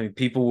 right? I mean,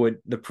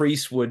 the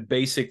priests would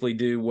basically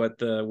do what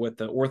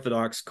the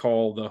Orthodox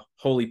call the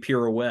holy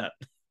pirouette.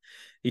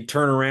 He'd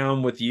turn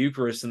around with the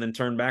Eucharist and then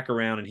turn back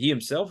around, and he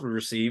himself would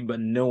receive, but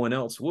no one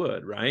else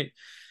would, right?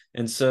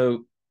 And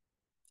so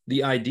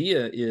the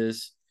idea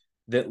is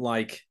that,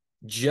 like,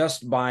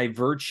 just by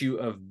virtue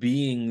of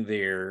being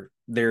there,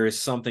 there is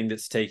something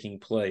that's taking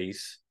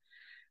place.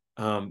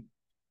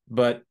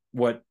 But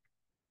what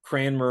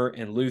Cranmer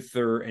and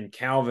Luther and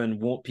Calvin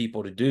want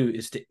people to do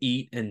is to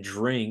eat and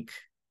drink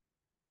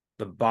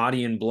the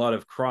body and blood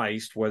of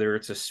Christ, whether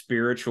it's a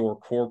spiritual or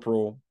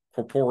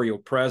corporeal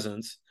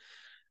presence,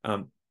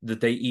 that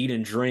they eat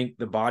and drink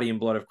the body and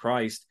blood of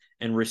Christ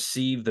and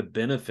receive the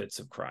benefits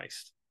of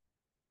Christ.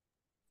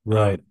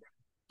 right.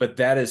 But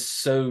that is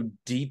so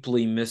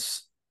deeply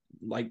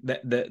like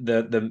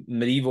the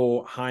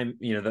medieval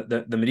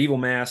the medieval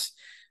mass,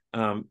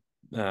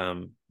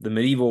 the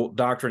medieval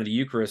doctrine of the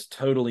Eucharist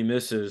totally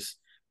misses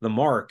the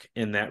mark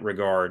in that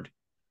regard.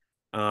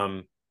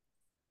 I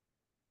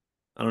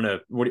don't know.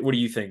 What do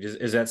you think?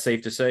 Is that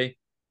safe to say?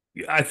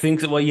 I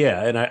think that, well,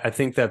 yeah, and I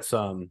think that's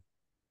I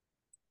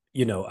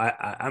mean,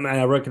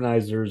 I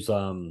recognize there's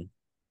there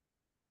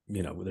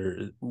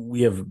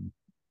we have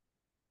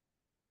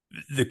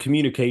the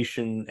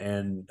communication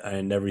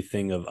and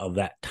everything of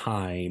that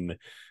time.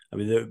 I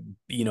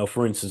mean,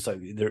 for instance,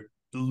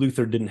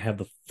 Luther didn't have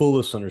the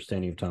fullest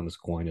understanding of Thomas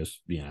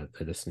Aquinas. Yeah,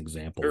 that's an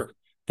example Sure.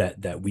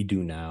 that we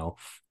do now.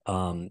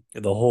 The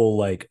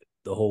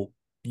whole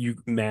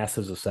mass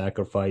as a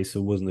sacrifice,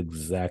 it wasn't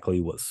exactly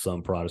what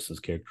some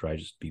Protestants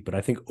characterize as to be, but I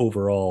think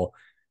overall,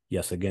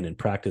 yes, again, in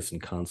practice and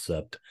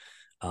concept,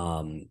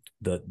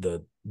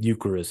 the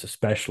Eucharist,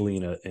 especially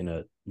in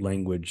a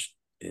language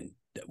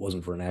that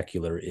wasn't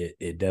vernacular,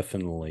 it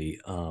definitely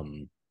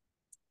and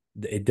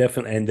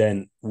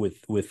then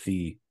with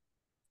the,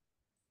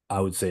 I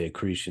would say,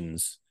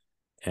 accretions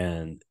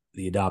and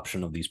the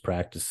adoption of these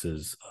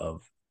practices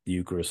of the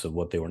Eucharist, of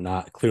what they were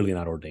not clearly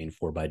not ordained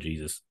for by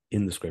Jesus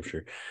in the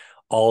Scripture,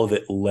 all of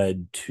it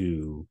led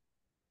to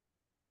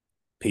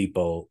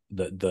people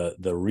the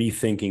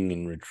rethinking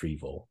and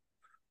retrieval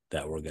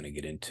that we're going to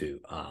get into,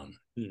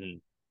 Mm-hmm.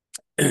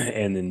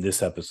 and in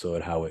this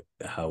episode, how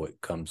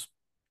it comes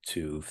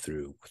to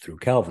through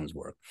Calvin's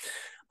work.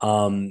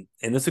 And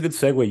that's a good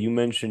segue. You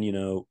mentioned,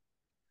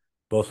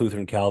 both Luther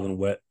and Calvin,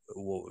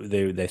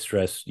 they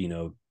stress,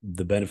 the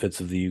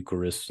benefits of the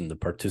Eucharist and the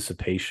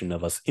participation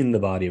of us in the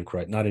body of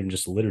Christ, not even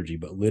just the liturgy,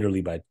 but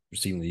literally by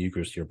receiving the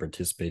Eucharist, you're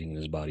participating in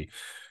his body.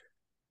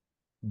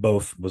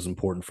 Both was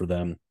important for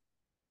them.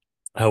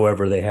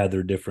 However, they had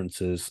their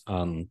differences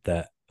on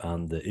that.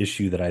 The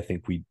issue that I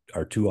think we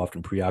are too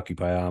often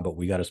preoccupied on, but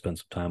we got to spend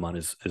some time on,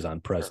 is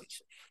on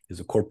presence. Is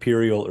it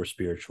corporeal or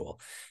spiritual?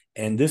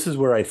 And this is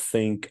where I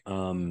think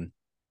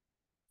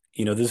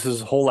this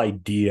is whole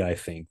idea, I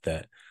think,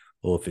 that,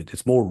 well, if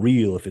it's more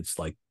real, if it's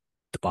like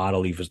the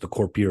bodily versus the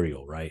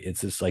corporeal, right?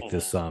 It's just like Mhm.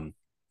 this,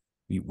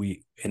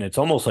 we and it's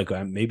almost like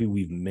maybe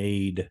we've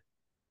made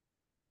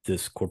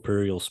this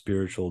corporeal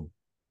spiritual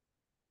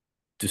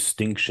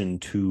distinction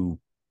too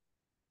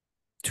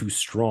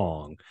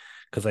strong,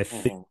 because I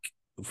think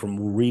Mhm.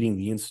 from reading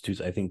the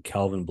Institutes, I think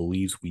Calvin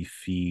believes we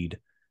feed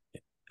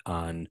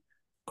on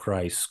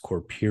Christ's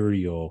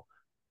corporeal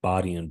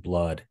body and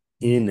blood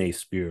in a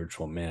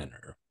spiritual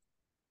manner.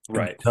 And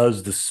Right.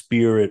 because the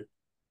spirit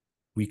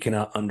we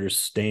cannot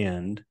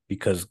understand,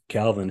 because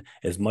Calvin,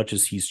 as much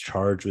as he's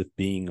charged with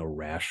being a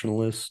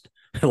rationalist,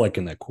 like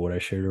in that quote I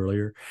shared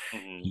earlier,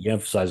 Mhm. he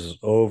emphasizes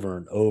over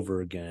and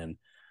over again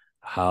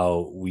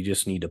how we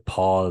just need to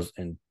pause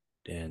and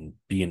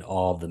be in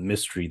awe of the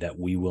mystery that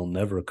we will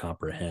never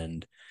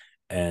comprehend.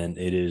 And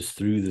it is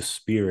through the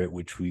spirit,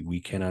 which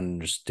we cannot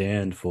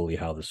understand fully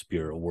how the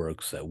spirit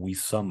works, that we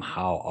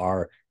somehow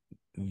are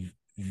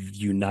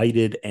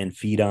united and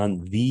feed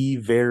on the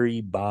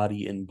very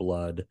body and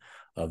blood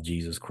of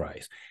Jesus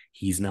Christ.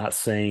 He's not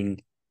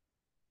saying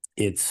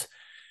it's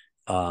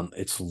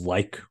it's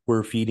like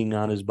we're feeding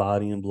on his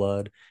body and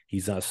blood.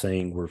 He's not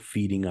saying we're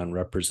feeding on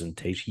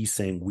representation. He's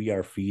saying we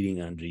are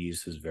feeding on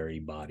Jesus' very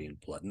body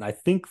and blood. And I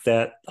think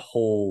that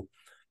whole,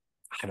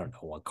 I don't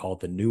know, I'll call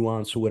it the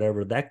nuance or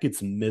whatever, that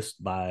gets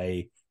missed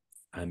by,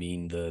 I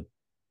mean, the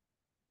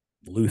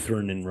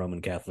Lutheran and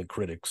Roman Catholic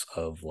critics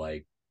of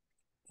like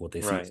what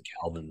they see as Right.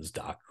 Calvin's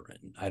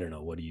doctrine. I don't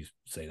know. What do you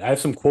say? I have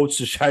some quotes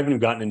to share. I haven't even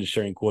gotten into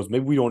sharing quotes.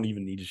 Maybe we don't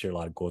even need to share a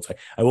lot of quotes.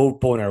 I will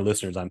point our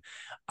listeners.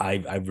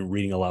 I've been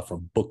reading a lot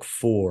from book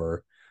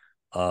 4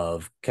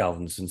 of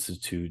Calvin's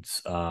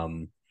Institutes. I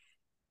mean,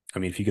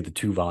 if you get the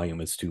 2 volume,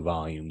 it's 2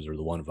 volumes, or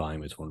the 1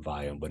 volume, it's 1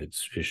 volume, but it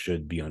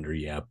should be under,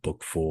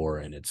 book 4,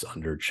 and it's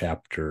under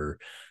chapter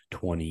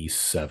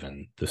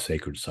 27, the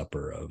Sacred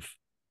Supper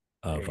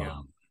There of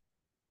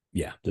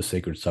you go. the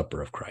Sacred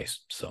Supper of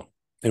Christ. So,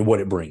 and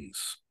what it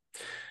brings.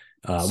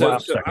 Well, So, I'm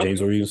so sorry,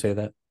 James, what were you gonna say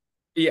that?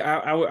 yeah,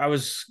 I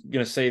was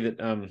gonna say that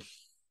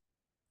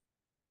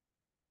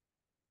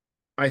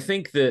I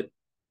think that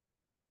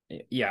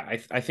yeah,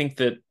 I think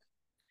that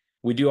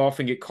we do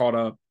often get caught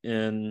up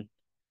in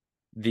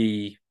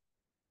the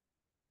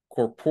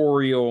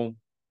corporeal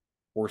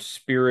or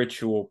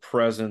spiritual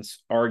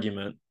presence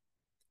argument,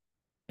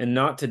 and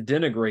not to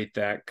denigrate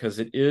that because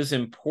it is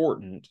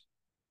important,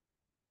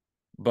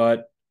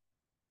 but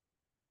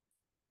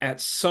at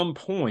some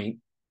point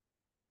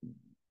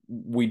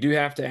we do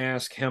have to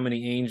ask how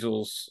many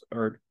angels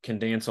can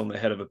dance on the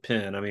head of a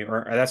pin. I mean,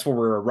 or that's where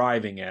we're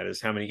arriving at,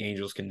 is how many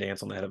angels can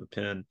dance on the head of a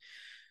pin.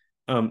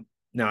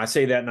 Now I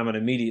say that and I'm going to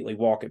immediately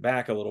walk it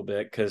back a little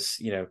bit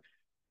because,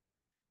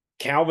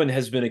 Calvin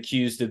has been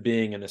accused of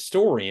being an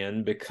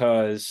historian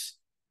because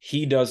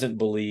he doesn't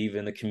believe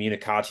in the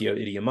communicatio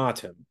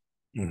idiomatum,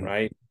 Mm-hmm.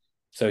 right?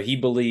 So he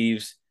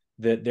believes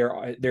that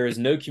there is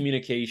no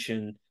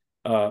communication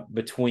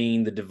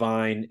between the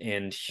divine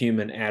and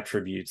human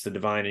attributes, the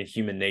divine and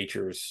human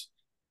natures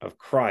of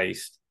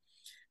Christ.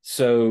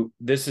 So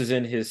this is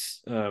in his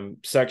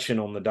section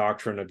on the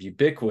doctrine of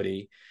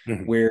ubiquity,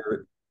 Mm-hmm.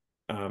 where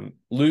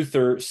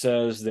Luther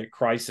says that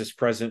Christ is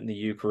present in the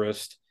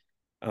Eucharist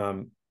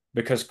um,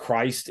 because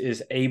Christ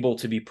is able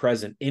to be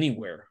present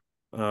anywhere.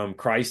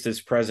 Christ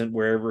is present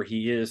wherever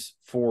he is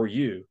for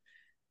you,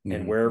 and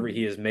Mm-hmm. wherever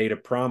he has made a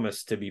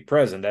promise to be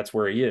present, that's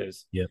where he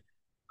is. Yeah.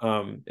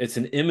 It's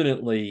an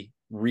eminently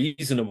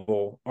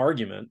reasonable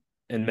argument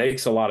and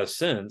makes a lot of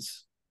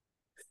sense.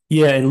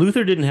 Yeah, and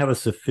Luther didn't have a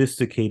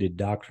sophisticated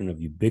doctrine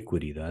of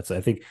ubiquity. That's, I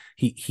think,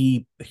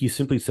 he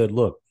simply said,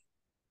 "Look,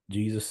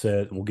 Jesus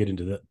said," and we'll get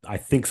into that. I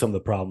think some of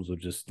the problems with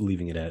just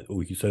leaving it at,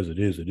 "Oh, he says it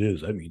is, it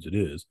is. That means it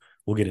is."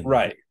 We'll get into that.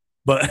 Right.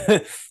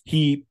 But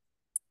he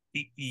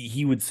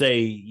he would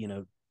say,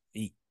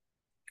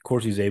 of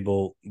course, he's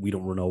able. We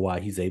don't know why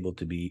he's able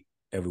to be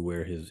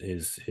everywhere.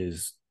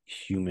 His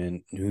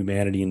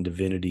humanity and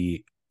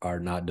divinity are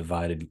not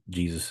divided.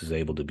 Jesus is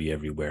able to be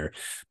everywhere.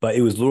 But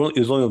it was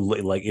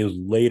only like it was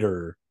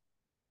later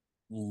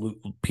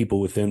people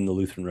within the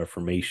Lutheran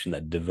Reformation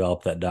that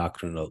developed that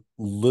doctrine a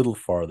little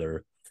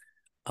farther,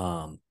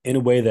 in a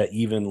way that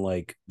even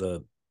like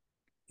the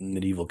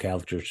medieval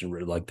Catholic Church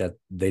and like that,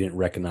 they didn't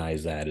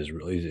recognize that as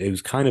really. It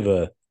was kind of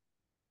a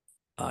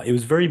it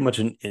was very much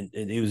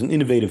it was an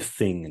innovative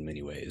thing in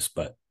many ways.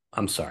 But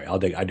I'm sorry, I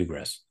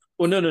digress.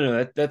 Well,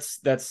 no.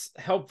 That's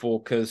helpful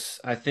because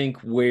I think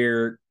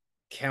where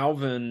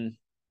Calvin,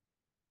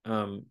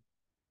 um,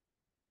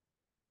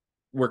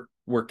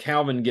 where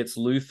Calvin gets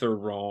Luther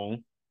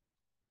wrong,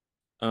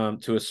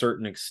 to a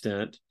certain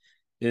extent,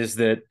 is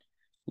that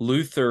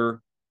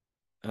Luther,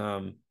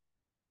 um,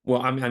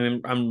 well,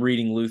 I'm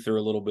reading Luther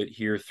a little bit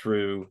here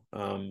through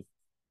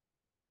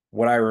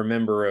what I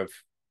remember of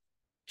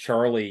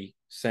Charlie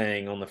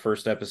saying on the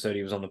first episode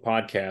he was on the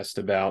podcast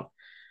about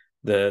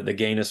the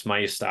Genus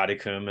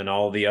Majestaticum and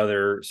all the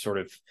other sort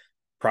of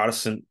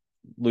Protestant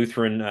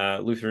Lutheran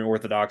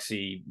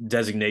Orthodoxy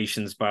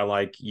designations by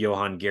like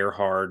Johann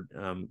Gerhard,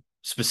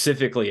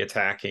 specifically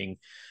attacking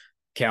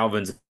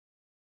Calvin's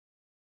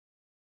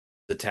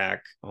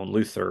attack on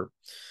Luther.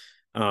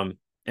 And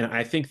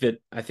I think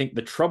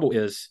the trouble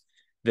is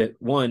that,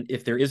 one,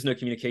 if there is no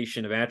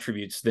communication of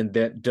attributes, then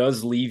that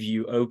does leave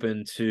you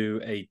open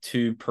to a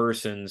two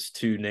persons,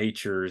 two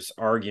natures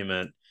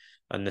argument,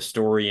 a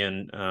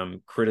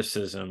Nestorian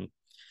criticism,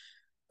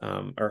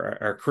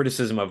 or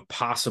criticism of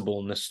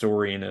possible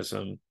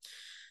Nestorianism.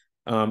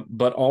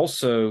 But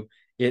also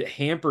it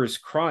hampers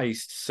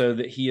Christ so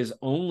that he is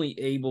only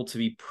able to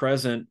be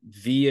present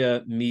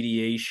via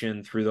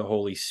mediation through the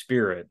Holy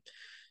Spirit.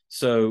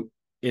 So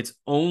it's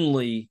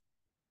only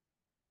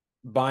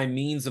by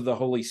means of the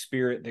Holy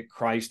Spirit that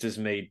Christ is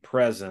made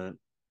present.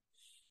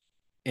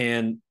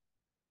 And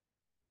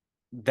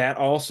that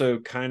also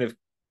kind of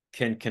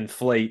can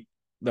conflate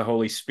the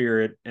Holy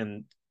Spirit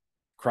and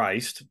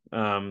Christ.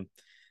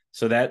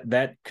 So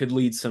that could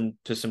lead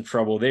to some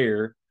trouble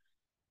there.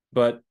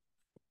 But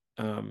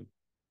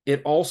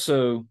it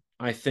also,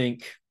 I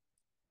think,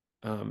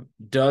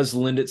 does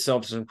lend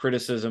itself to some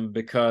criticism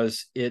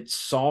because it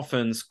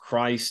softens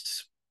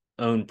Christ's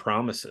own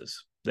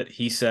promises that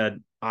he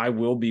said, I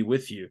will be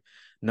with you.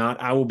 Not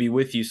I will be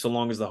with you so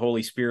long as the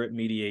Holy Spirit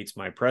mediates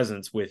my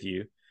presence with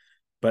you,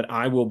 but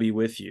I will be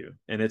with you.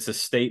 And it's a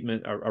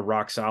statement, a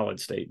rock solid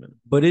statement.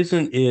 But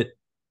isn't it,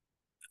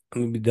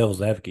 I'm gonna be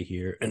devil's advocate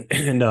here,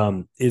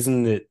 and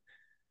isn't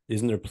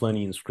there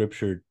plenty in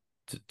scripture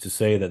to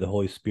say that the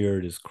Holy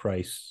Spirit is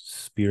Christ's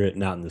spirit,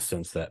 not in the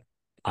sense that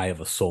I have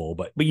a soul,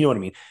 but you know what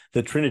I mean?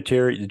 The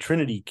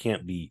Trinity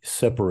can't be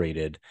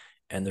separated,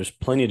 and there's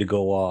plenty to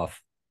go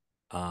off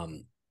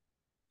on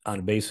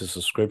a basis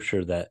of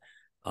scripture that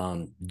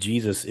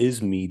Jesus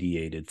is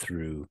mediated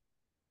through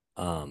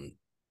the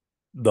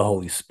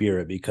Holy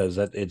Spirit, because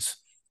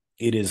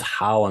it is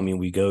how, I mean,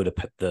 we go to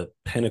the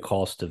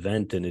Pentecost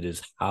event, and it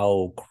is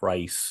how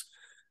Christ,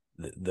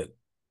 the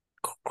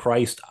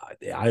Christ,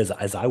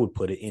 as I would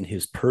put it, in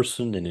his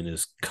person and in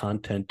his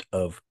content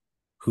of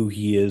who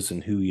he is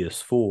and who he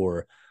is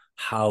for,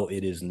 how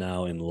it is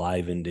now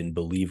enlivened in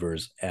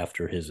believers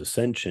after his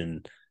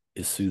ascension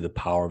is through the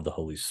power of the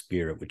Holy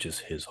Spirit, which is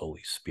his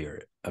Holy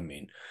Spirit. I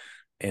mean,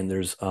 and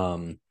there's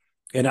and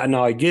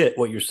now I get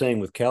what you're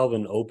saying with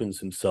Calvin opens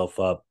himself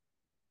up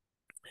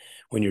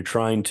when you're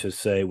trying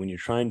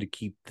to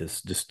keep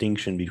this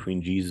distinction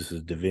between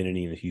Jesus'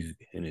 divinity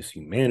and his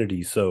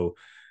humanity, so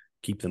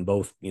keep them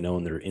both,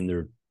 in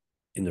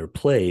their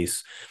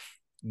place.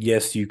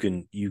 Yes, you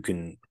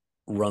can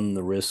run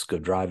the risk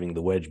of driving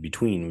the wedge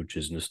between, which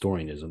is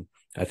Nestorianism.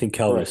 I think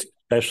Calvin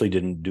especially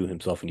didn't do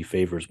himself any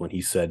favors when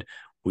he said,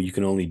 well, you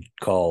can only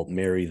call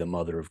Mary the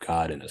mother of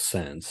God in a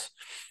sense.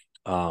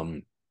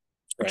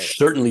 Which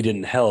certainly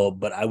didn't help,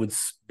 but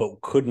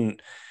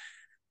couldn't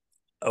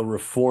a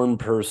Reformed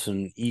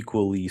person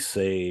equally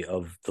say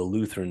of the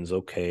Lutherans,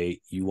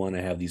 okay, you want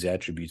to have these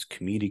attributes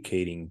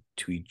communicating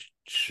to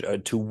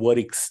what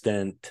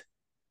extent,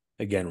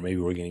 again, maybe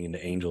we're getting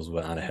into angels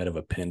but on ahead of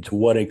a pin, to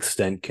what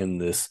extent can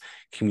this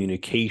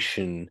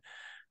communication,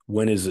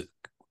 what's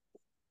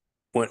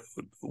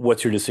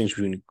your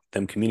distinction between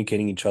them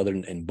communicating each other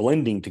and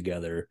blending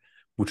together,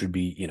 which would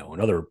be,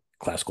 another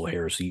classical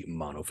heresy,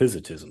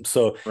 monophysitism.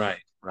 So right.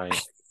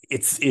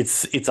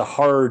 It's a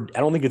hard,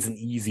 I don't think it's an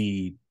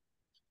easy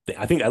thing.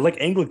 I think I like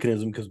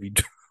Anglicanism because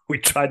we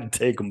tried to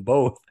take them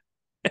both.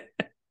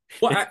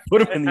 Well, I put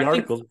them in the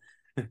articles.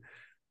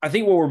 I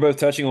think what we're both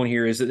touching on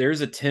here is that there is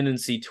a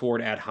tendency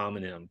toward ad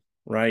hominem,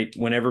 right?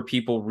 Whenever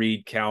people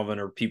read Calvin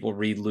or people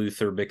read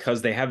Luther,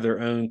 because they have their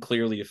own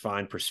clearly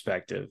defined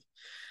perspective.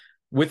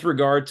 With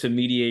regard to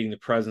mediating the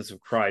presence of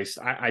Christ,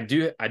 I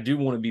do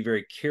want to be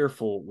very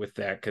careful with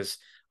that, because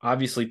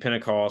obviously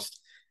Pentecost,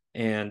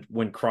 and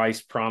when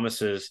Christ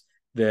promises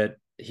that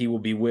he will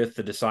be with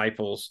the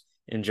disciples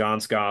in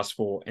John's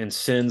gospel and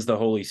sends the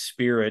Holy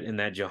Spirit in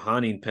that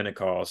Johannine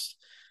Pentecost,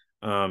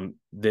 that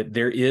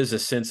there is a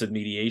sense of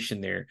mediation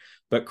there.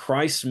 But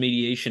Christ's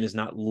mediation is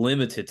not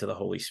limited to the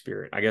Holy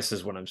Spirit, I guess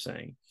is what I'm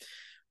saying.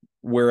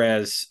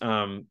 Whereas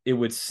it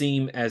would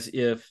seem as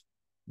if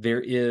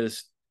there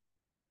is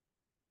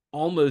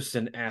almost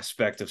an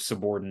aspect of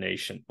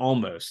subordination,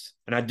 almost.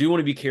 And I do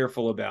want to be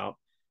careful about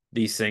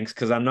these things,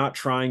 because I'm not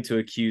trying to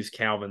accuse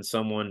Calvin,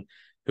 someone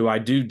who I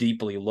do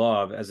deeply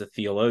love as a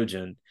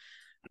theologian.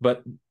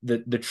 But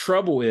the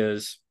trouble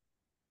is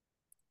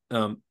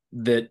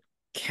that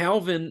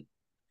Calvin,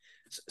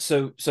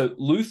 so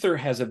Luther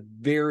has a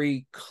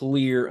very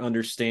clear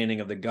understanding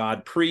of the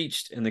God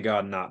preached and the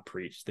God not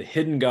preached, the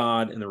hidden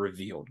God and the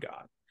revealed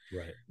God.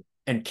 Right.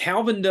 And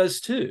Calvin does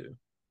too.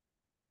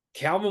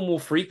 Calvin will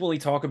frequently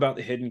talk about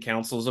the hidden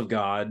counsels of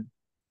God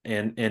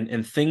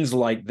and things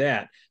like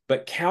that.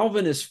 But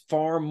Calvin is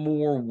far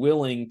more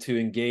willing to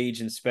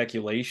engage in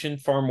speculation,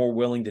 far more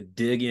willing to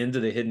dig into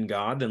the hidden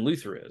God than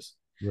Luther is.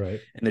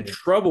 Right. And the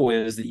trouble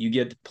is that you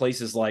get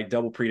places like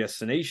double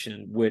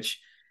predestination,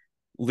 which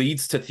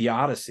leads to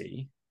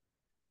theodicy.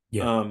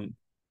 Yeah.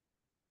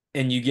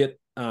 And you get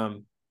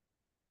what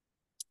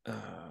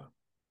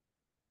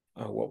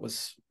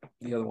was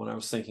the other one I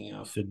was thinking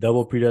of? So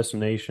double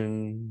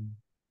predestination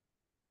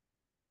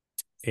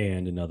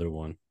and another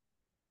one.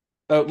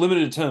 Oh,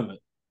 limited atonement.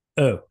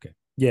 Oh, okay.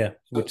 Yeah,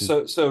 which is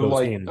So goes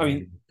like, hand in I hand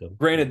mean, with the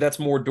granted, that's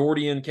more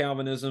Dortian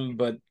Calvinism,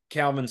 but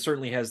Calvin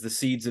certainly has the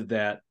seeds of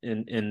that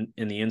in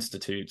the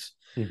Institutes.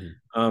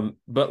 Mhm.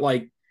 But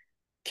like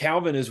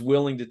Calvin is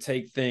willing to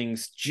take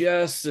things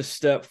just a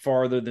step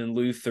farther than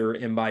Luther,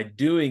 and by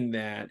doing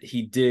that,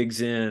 he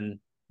digs in,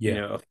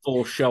 Yeah. a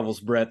full shovel's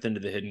breadth into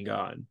the hidden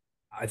God.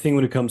 I think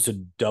when it comes to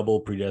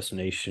double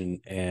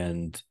predestination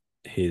and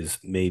his,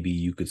 maybe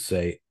you could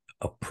say,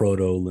 a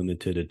proto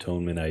limited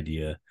atonement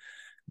idea,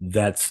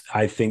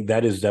 I think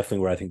that is definitely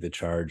where I think the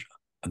charge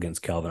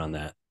against Calvin on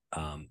that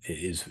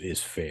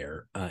is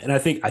fair. And I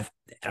think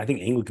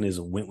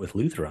Anglicanism went with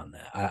Luther on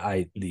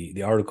that.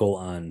 The article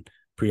on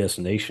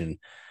predestination,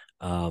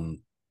 um,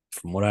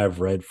 from what I've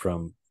read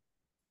from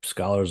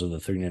scholars of the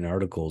 39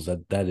 articles,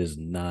 that is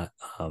not,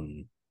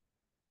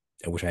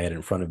 I wish I had it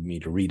in front of me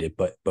to read it,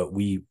 but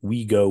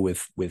we go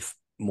with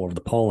more of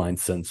the Pauline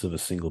sense of a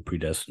single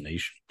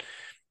predestination.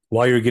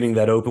 While you're getting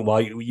that open,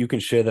 while you can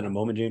share that in a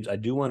moment, James, I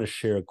do want to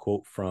share a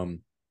quote from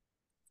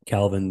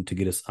Calvin to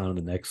get us on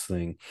to the next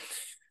thing.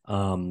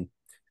 Um,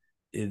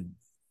 it,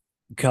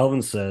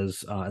 Calvin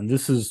says, and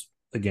this is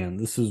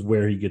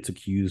where he gets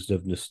accused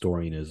of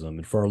Nestorianism.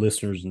 And for our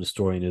listeners,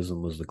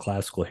 Nestorianism was the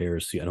classical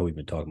heresy. I know we've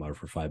been talking about it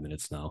for 5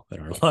 minutes now,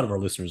 and a lot of our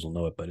listeners will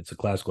know it, but it's a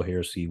classical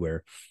heresy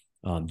where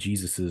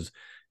Jesus's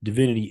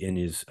divinity and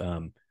his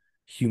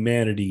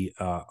humanity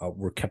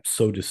were kept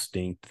so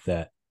distinct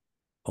that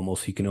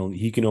almost he can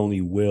only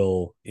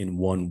will in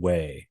one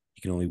way. He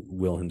can only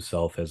will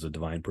himself as a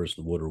divine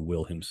person would, or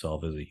will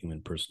himself as a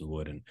human person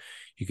would, and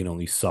he can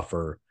only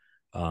suffer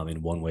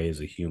in one way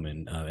as a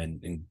human.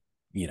 And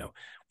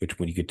which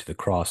when you get to the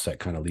cross, that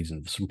kind of leads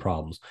into some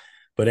problems.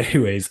 But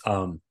anyways,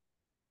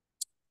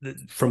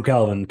 from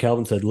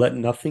Calvin said, "Let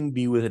nothing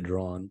be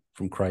withdrawn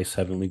from Christ's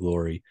heavenly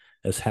glory,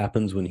 as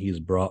happens when he is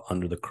brought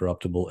under the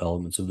corruptible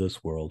elements of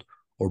this world,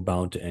 or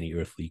bound to any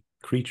earthly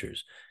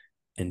creatures.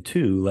 And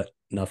two, let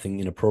nothing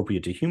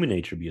inappropriate to human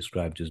nature be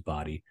ascribed to his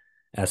body,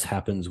 as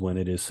happens when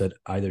it is said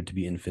either to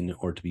be infinite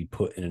or to be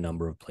put in a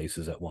number of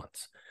places at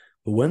once.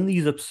 But when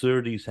these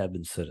absurdities have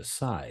been set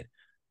aside,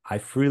 I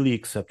freely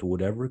accept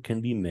whatever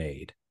can be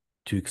made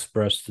to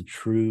express the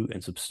true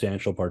and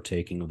substantial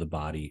partaking of the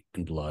body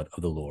and blood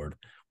of the Lord,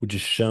 which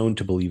is shown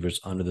to believers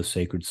under the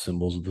sacred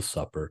symbols of the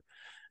supper,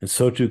 and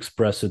so to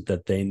express it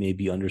that they may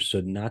be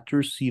understood not to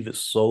receive it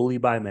solely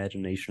by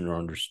imagination or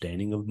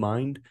understanding of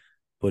mind,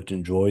 but to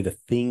enjoy the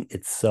thing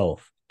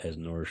itself as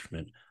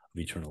nourishment of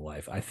eternal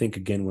life." I think,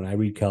 again, when I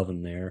read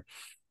Calvin there,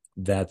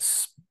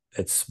 that's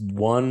it's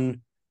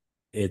one,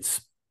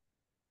 it's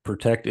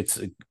it's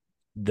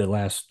the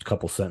last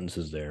couple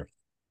sentences there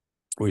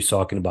where he's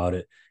talking about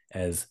it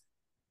as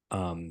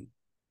um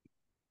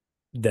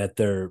that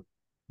they're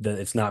that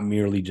it's not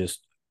merely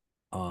just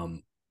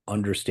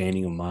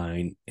understanding of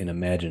mind and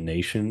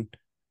imagination,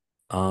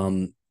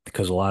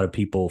 because a lot of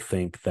people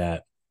think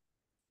that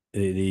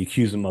they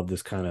accuse him of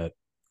this kind of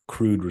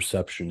crude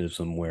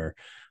receptionism where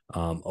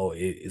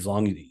as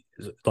long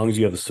as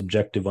you have a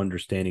subjective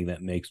understanding,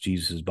 that makes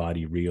Jesus'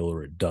 body real,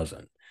 or it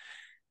doesn't.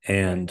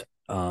 And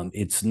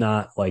it's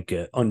not like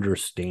a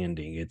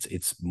understanding,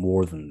 it's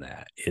more than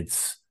that.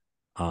 It's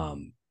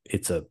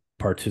a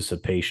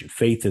participation.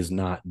 Faith is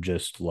not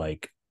just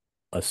like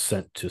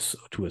assent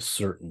to a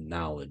certain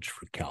knowledge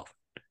for Calvin.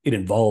 It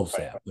involves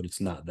Right. that, but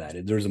it's not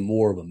that. There's a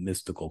more of a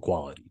mystical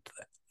quality to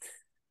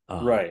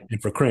that. Right.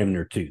 And for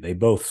Cranmer too, they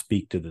both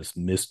speak to this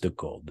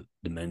mystical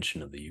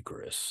dimension of the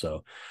Eucharist.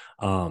 So,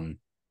 And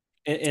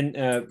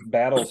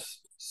Battles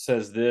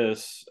says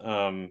this.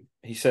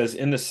 He says,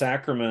 in the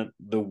sacrament,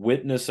 the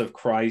witness of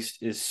Christ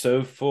is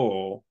so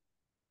full,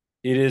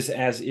 it is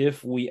as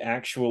if we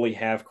actually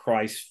have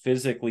Christ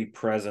physically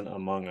present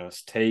among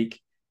us.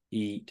 Take,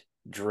 eat,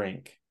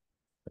 drink.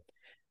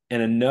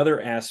 And another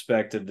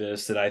aspect of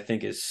this that I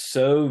think is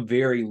so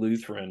very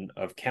Lutheran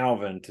of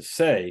Calvin to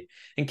say,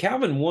 and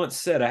Calvin once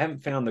said, I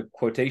haven't found the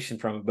quotation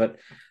from it,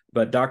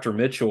 but Dr.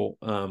 Mitchell,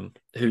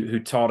 who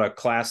taught a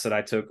class that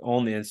I took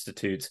on the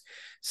Institutes,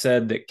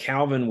 said that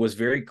Calvin was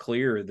very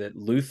clear that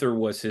Luther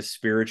was his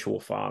spiritual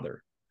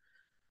father.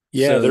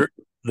 yeah, So,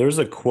 there's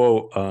a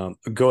quote.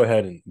 Go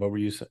ahead, and what were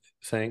you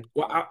saying?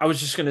 well, I was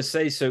just going to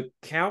say, so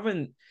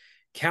Calvin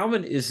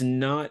is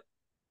not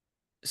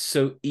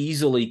so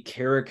easily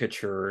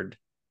caricatured,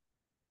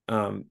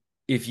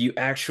 if you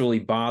actually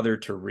bother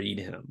to read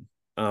him.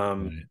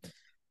 Right.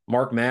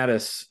 Mark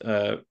Mattis,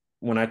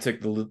 when I took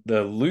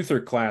the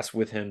Luther class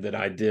with him that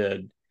I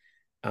did,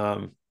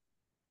 um,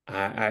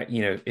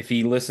 if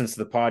he listens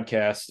to the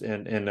podcast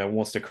and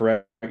wants to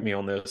correct me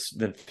on this,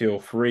 then feel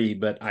free.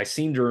 But I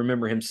seem to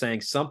remember him saying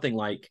something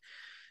like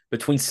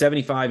between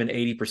 75 and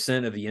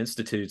 80% of the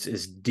institutes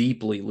is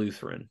deeply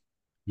Lutheran.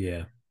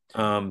 Yeah.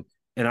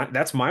 And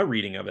that's my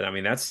reading of it. I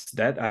mean, I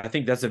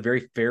think that's a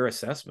very fair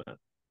assessment.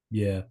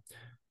 Yeah.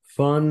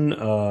 Fun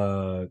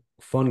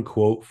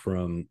quote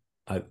from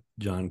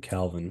John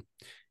Calvin.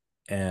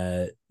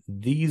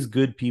 These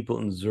good people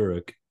in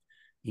Zurich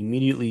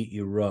immediately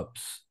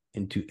erupts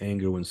into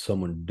anger when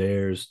someone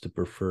dares to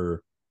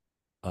prefer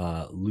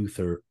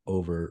Luther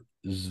over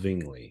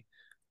Zwingli.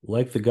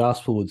 Like the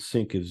gospel would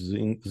sink if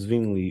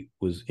Zwingli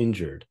was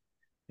injured,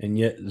 and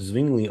yet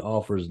Zwingli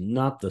offers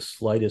not the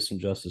slightest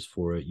injustice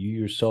for it. You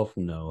yourself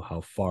know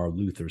how far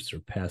Luther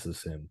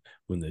surpasses him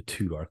when the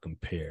two are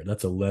compared.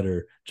 That's a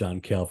letter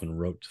John Calvin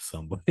wrote to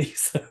somebody.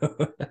 So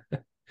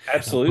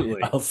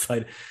Absolutely.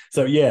 outside.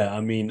 So yeah,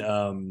 I mean,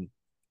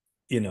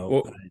 you know,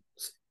 Well,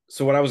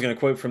 so what I was going to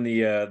quote from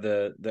the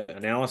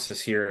analysis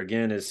here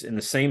again is in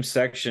the same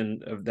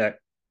section of that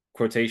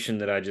quotation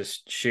that I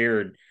just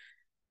shared.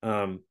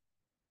 Um,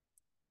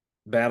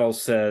 Battle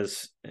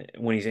says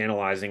when he's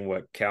analyzing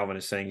what Calvin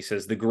is saying, he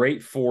says the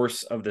great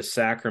force of the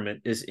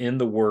sacrament is in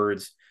the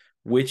words,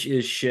 "which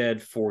is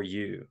shed for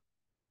you,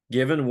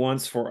 given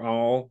once for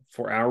all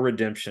for our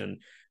redemption."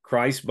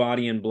 Christ's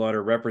body and blood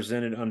are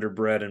represented under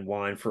bread and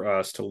wine for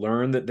us to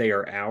learn that they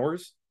are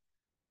ours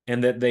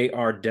and that they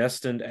are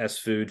destined as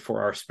food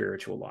for our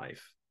spiritual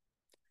life.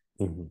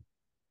 mm-hmm.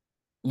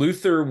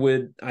 Luther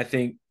would, I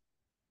think,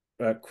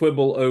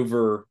 quibble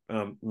over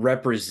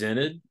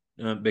represented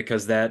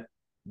because that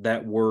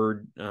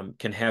word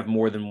can have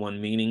more than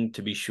one meaning,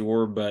 to be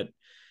sure, but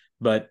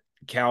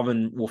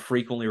Calvin will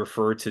frequently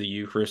refer to the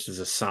Eucharist as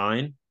a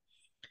sign.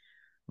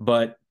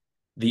 But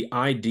the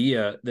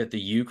idea that the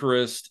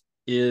Eucharist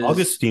is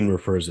Augustine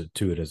refers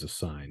to it as a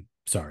sign.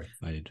 Sorry,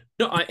 I did.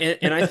 no,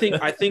 and I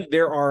think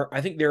there are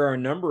a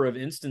number of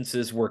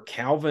instances where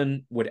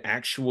Calvin would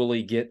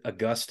actually get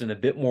Augustine a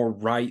bit more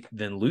right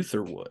than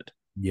Luther would.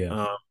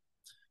 Yeah.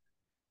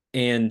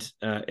 And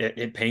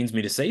it pains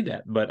me to say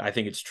that, but I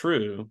think it's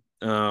true.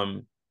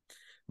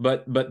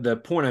 But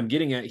the point I'm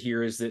getting at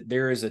here is that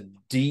there is a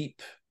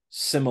deep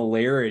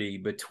similarity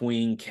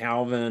between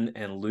Calvin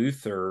and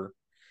Luther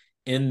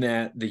in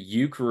that the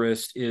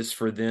Eucharist is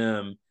for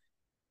them.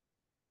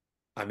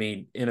 I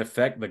mean, in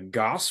effect, the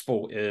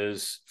gospel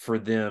is for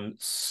them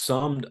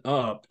summed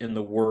up in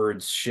the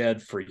words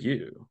 "shed for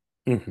you,"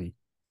 Mm-hmm.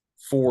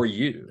 for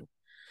you.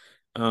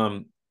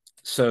 Um,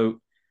 so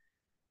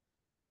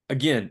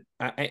again,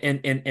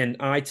 and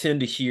I tend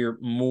to hear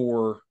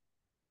more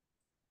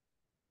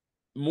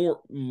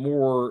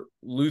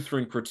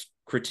Lutheran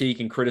critique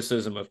and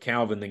criticism of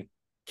Calvin than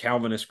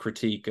Calvinist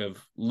critique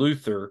of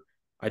Luther.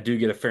 I do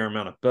get a fair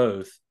amount of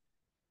both,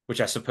 which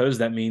I suppose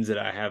that means that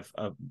I have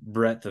a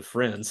breadth of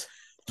friends.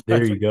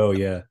 There you go.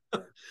 Yeah.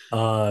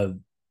 Uh,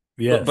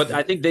 yes. But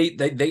I think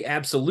they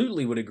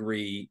absolutely would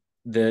agree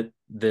that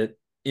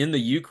in the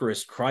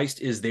Eucharist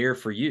Christ is there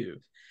for you.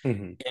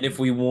 Mm-hmm. And if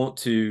we want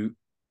to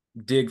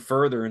dig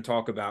further and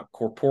talk about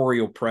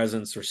corporeal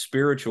presence or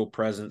spiritual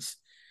presence,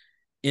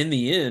 in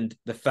the end,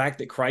 the fact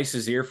that Christ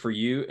is there for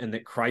you and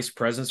that Christ's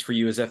presence for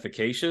you is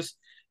efficacious,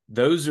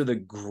 those are the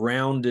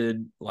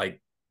grounded,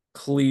 like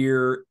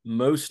clear,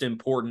 most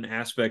important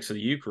aspects of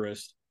the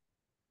Eucharist.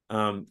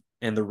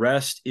 And the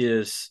rest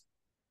is,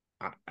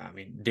 I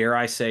mean, dare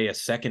I say, a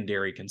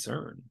secondary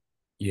concern.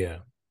 Yeah.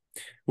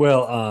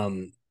 Well,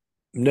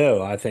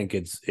 no, I think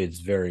it's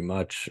very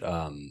much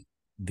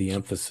the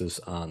emphasis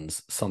on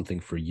something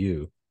for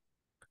you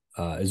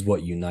is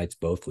what unites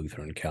both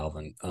Luther and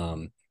Calvin.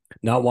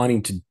 Not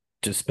wanting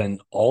to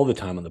spend all the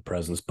time on the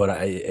presence, but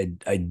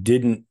I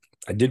did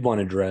want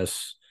to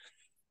address,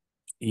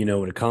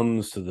 when it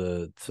comes to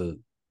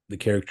the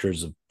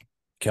characters of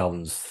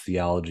Calvin's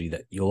theology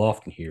that you'll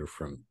often hear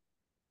from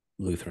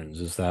Lutherans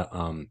is that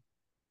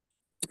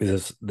is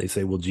this, they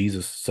say, well,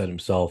 Jesus said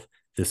himself,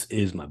 "This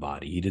is my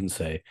body." He didn't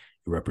say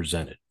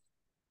represented.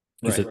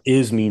 He Right. said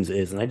is means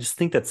is. And I just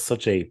think that's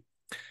such a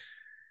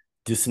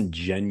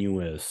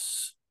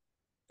disingenuous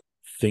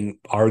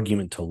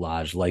argument to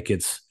lodge. Like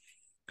it's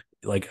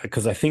like,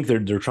 because I think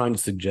they're trying to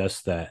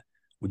suggest that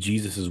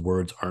Jesus's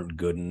words aren't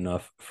good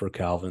enough for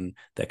Calvin,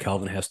 that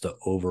Calvin has to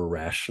over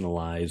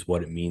rationalize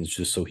what it means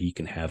just so he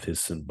can have his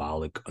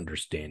symbolic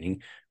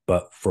understanding.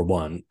 But for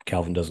one,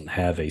 Calvin doesn't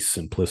have a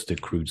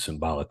simplistic, crude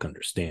symbolic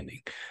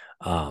understanding.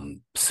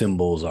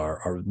 Symbols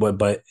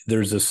but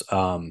there's this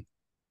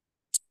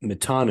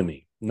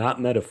metonymy, not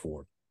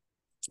metaphor.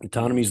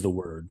 Metonymy is the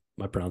word.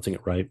 Am I pronouncing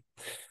it right?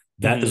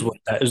 Mm-hmm.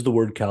 That is the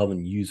word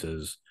Calvin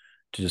uses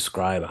to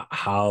describe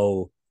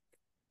how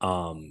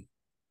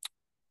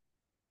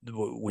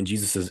when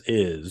Jesus says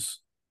is,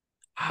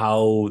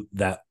 how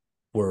that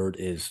word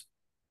is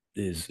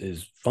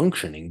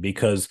functioning,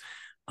 because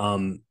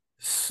I'm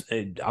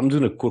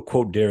going to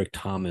quote Derek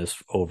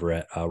Thomas over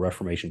at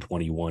Reformation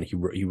 21.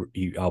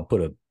 I'll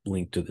put a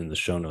link to in the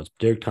show notes.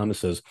 Derek Thomas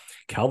says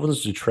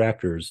Calvin's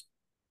detractors,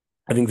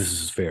 I think this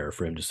is fair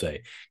for him to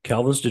say,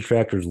 Calvin's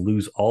detractors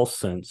lose all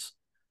sense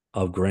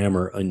of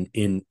grammar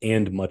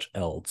and much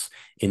else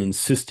in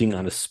insisting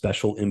on a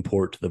special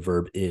import to the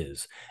verb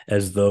is,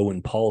 as though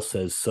when Paul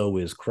says "so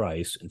is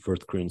Christ" in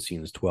 1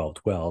 Corinthians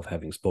 12:12,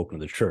 having spoken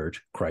of the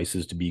church, Christ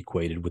is to be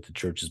equated with the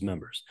church's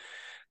members.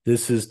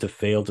 This is to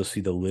fail to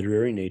see the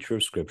literary nature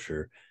of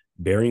Scripture,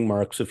 bearing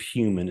marks of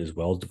human as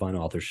well as divine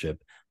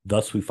authorship.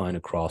 Thus we find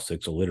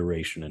acrostics,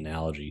 alliteration,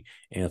 analogy,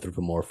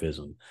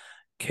 anthropomorphism,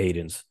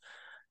 cadence,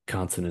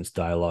 consonants,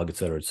 dialogue,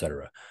 etc.,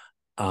 etc.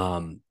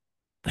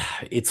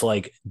 It's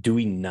like, do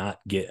we not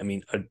get? I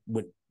mean,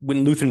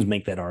 when Lutherans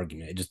make that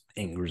argument, it just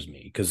angers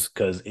me because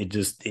it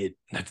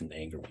doesn't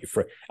anger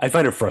me. I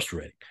find it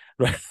frustrating.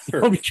 Right?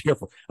 Sure. I'll be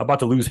careful. I'm about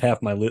to lose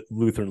half my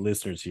Lutheran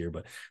listeners here,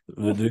 but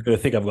they're going to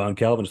think I've gone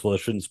Calvinist. Well, it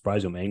shouldn't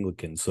surprise them.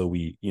 Anglican, so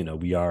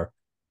we're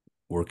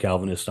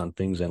Calvinist on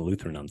things and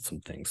Lutheran on some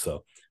things.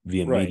 So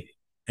via Right. me,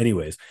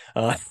 anyways.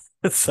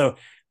 So,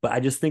 but I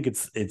just think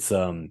it's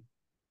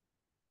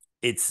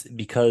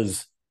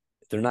because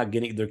they're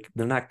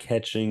not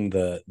catching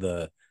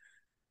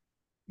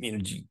you know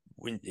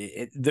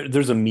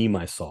there's a meme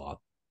I saw.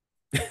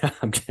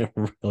 I'm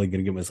really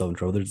gonna get myself in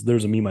trouble.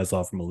 There's a meme I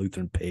saw from a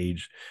Lutheran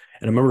page,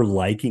 and I remember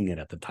liking it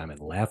at the time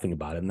and laughing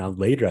about it. Now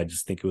later, I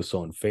just think it was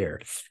so unfair.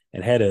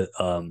 It had a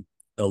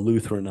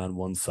Lutheran on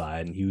one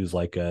side, and he was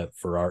like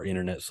for our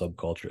internet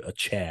subculture, a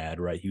Chad,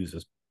 right? He was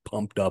this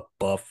pumped up,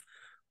 buff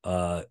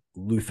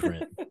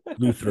Lutheran,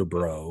 Luther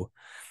bro.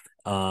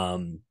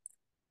 Um,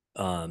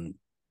 um,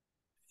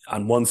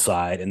 on one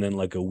side, and then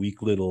like a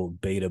weak little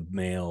beta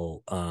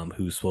male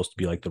who's supposed to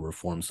be like the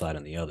reform side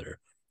on the other.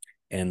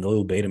 And the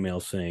little beta male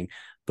saying,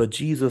 but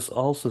Jesus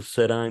also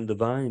said, I'm the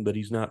vine, but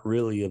he's not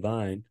really a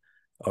vine.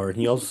 Or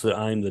he also said,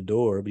 I'm the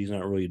door, but he's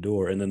not really a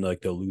door. And then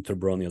like the Luther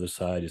bro on the other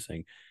side is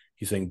saying,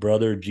 he's saying,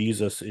 brother,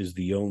 Jesus is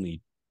the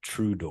only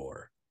true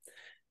door.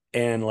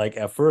 And like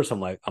at first I'm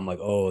like,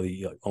 oh,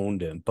 he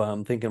owned him. But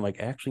I'm thinking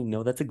like, actually,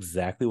 no, that's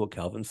exactly what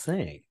Calvin's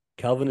saying.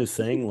 Calvin is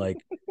saying like,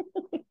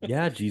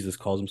 yeah, Jesus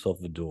calls himself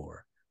the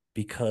door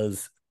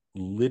because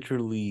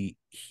literally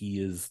he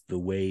is the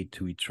way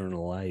to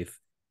eternal life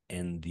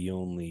and the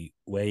only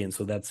way. And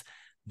so that's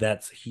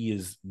he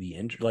is the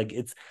entry. Like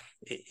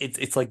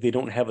it's like they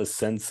don't have a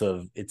sense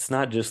of, it's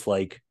not just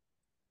like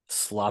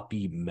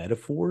sloppy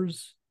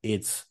metaphors.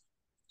 It's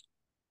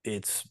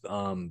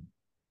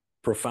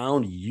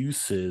profound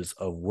uses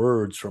of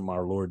words from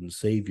our Lord and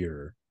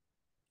Savior,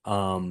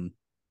 um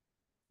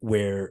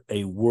where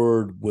a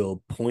word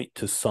will point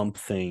to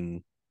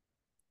something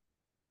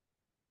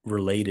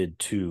related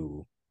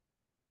to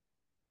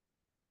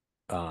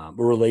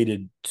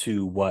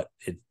what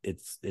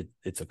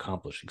it's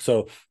accomplishing.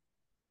 So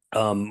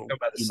About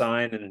the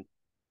sign and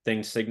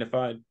things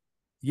signified.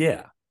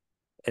 yeah.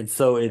 And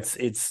so it's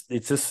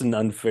just an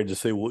unfair to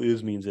say, well,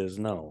 is means is.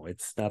 No,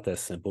 it's not that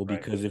simple,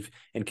 Right. because if,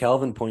 and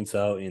Calvin points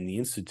out in the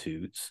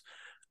Institutes,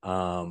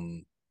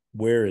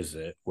 where is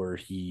it where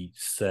he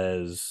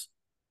says,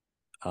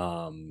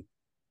 um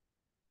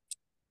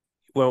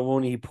well,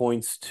 when he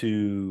points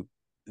to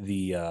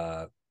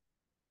the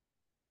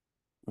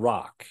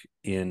rock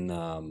in,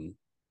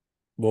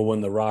 well,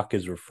 when the rock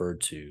is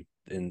referred to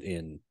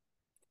in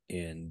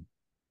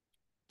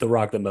the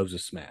rock that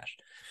Moses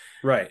smashed.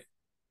 Right.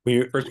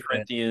 We First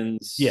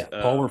Corinthians. Yeah,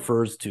 Paul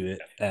refers to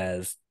it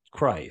as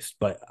Christ,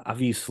 but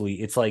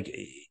obviously it's like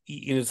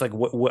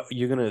what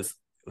you're gonna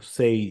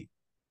say.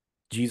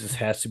 Jesus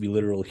has to be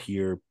literal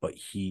here, but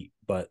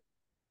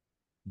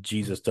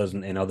Jesus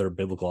doesn't, and other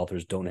biblical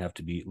authors don't have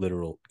to be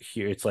literal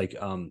here. It's like,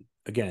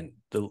 again,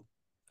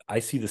 I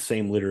see the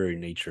same literary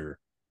nature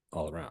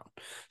all around.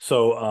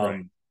 So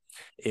Right.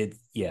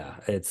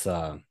 it's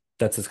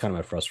that's just kind of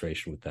my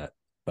frustration with that.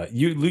 But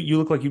you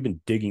look like you've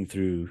been digging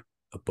through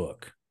a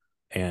book,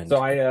 So and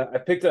I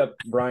picked up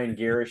Brian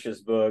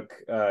Gerish's book,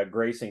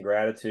 Grace and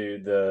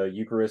Gratitude: The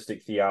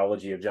Eucharistic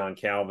Theology of John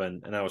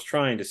Calvin, and I was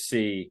trying to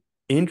see.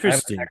 I haven't.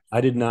 interesting.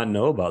 I did not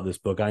know about this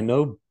book. I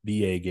know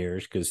B.A.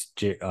 Garish because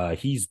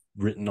he's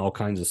written all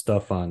kinds of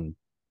stuff on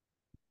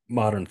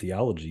modern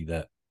theology,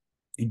 that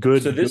So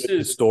good this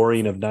is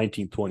historian of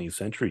 19th, 20th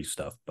century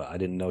stuff, but I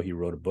didn't know he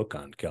wrote a book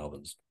on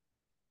Calvin's.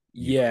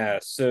 yeah.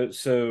 So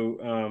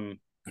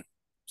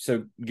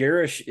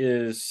Garish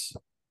is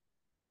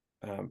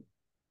um,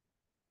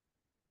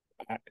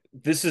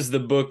 this is the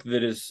book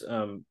that is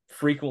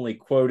frequently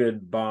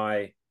quoted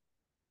by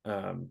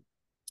um,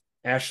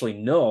 Ashley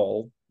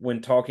Null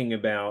when talking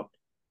about,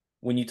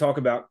 when you talk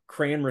about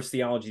Cranmer's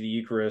theology of the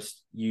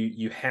Eucharist,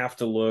 you have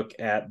to look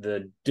at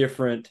the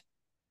different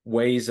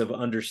ways of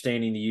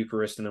understanding the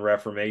Eucharist in the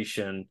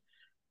Reformation,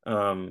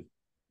 um,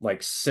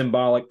 like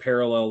symbolic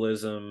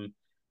parallelism,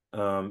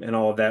 and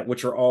all of that,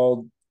 which are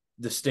all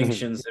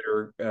distinctions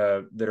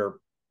that are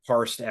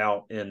parsed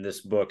out in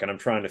this book. And I'm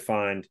trying to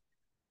find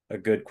a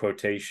good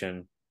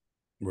quotation.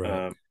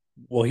 Right. Um,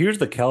 Well, here's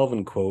the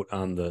Calvin quote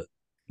on the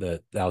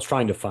I was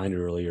trying to find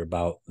earlier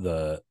about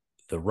the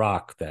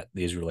rock that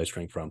the Israelites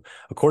drank from.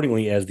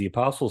 Accordingly, as the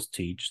apostles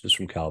teach, this is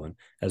from Calvin,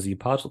 as the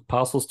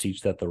apostles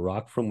teach that the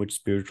rock from which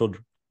spiritual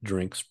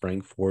drink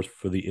sprang forth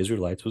for the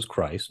Israelites was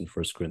Christ in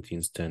 1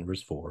 Corinthians 10,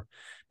 verse 4,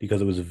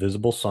 because it was a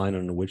visible sign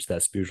under which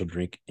that spiritual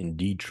drink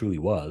indeed truly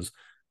was,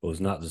 but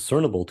was not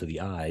discernible to the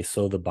eye,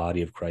 so the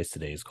body of Christ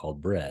today is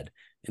called bread,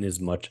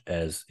 inasmuch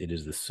as it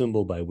is the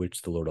symbol by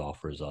which the Lord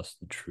offers us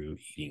the true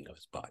eating of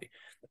his body.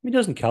 I mean,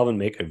 doesn't Calvin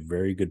make a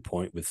very good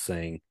point with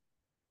saying,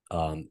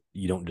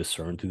 you don't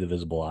discern through the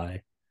visible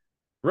eye?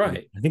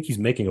 right. I think he's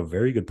making a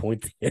very good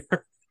point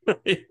there.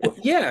 Well,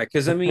 yeah,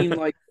 because I mean,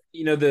 like,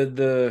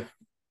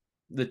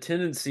 the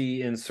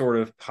tendency in sort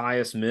of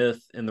pious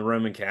myth in the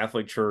Roman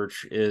Catholic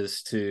Church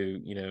is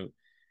to,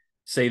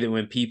 say that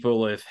when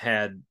people have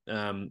had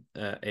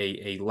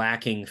a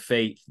lacking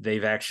faith,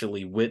 they've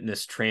actually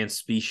witnessed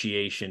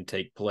transspeciation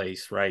take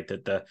place, right?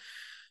 That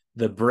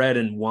the bread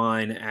and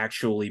wine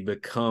actually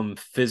become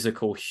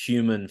physical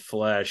human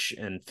flesh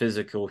and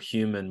physical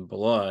human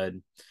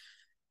blood,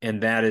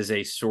 and that is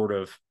a sort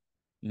of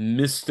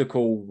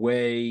mystical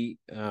way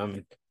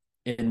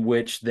in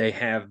which they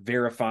have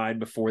verified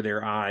before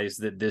their eyes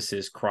that this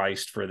is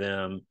Christ for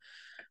them.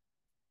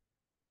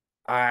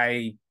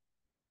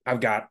 I've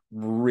got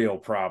real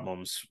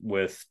problems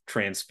with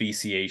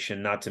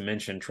transspeciation, not to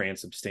mention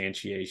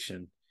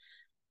transubstantiation.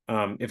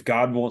 If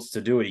God wants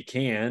to do it, he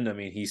can. I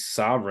mean, he's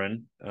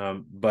sovereign,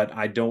 but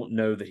I don't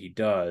know that he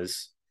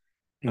does,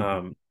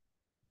 Mm-hmm.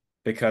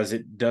 because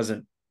it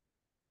doesn't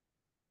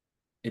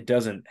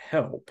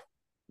help.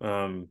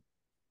 Um,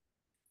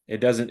 it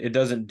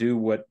doesn't do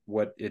what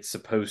it's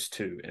supposed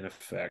to, in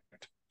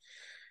effect.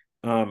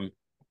 Um,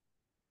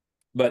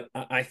 but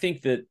I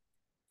think that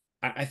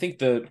I think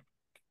the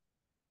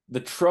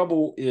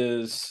trouble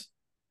is,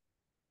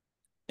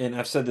 and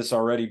I've said this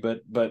already,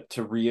 but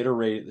to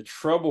reiterate, the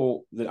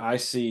trouble that I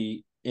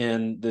see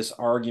in this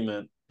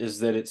argument is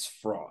that it's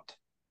fraught,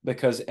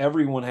 because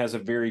everyone has a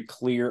very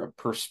clear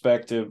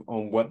perspective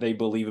on what they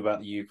believe about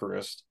the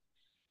Eucharist.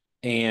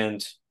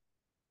 And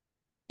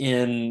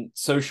in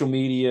social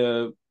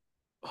media,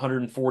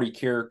 140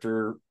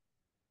 character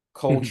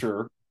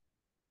culture,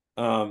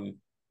 um,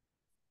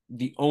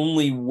 the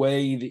only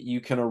way that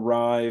you can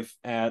arrive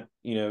at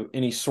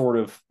any sort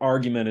of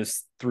argument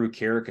is through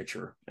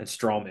caricature and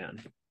straw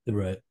man.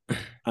 Right.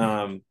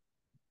 Um,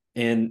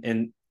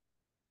 and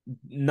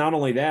not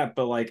only that,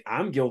 but like,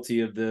 I'm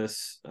guilty of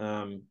this.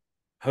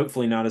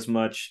 Hopefully not as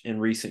much in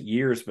recent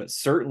years, but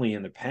certainly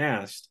in the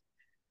past,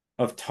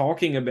 of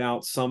talking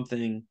about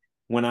something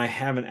when I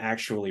haven't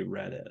actually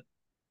read it.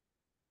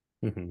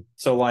 Mm-hmm.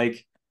 So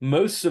like,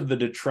 most of the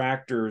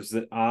detractors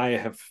that I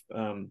have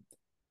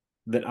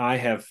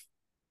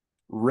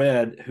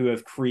read, who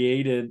have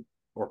created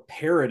or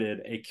parroted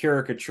a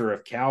caricature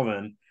of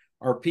Calvin,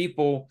 are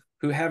people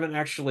who haven't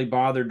actually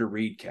bothered to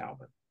read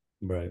Calvin.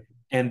 Right.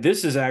 And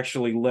this is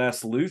actually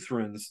less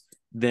Lutherans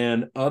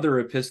than other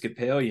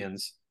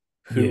Episcopalians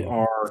who Yeah.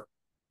 are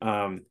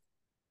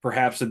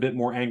perhaps a bit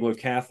more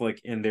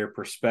Anglo-Catholic in their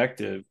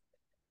perspective,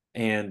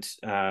 and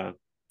And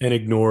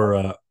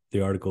ignore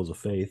the articles of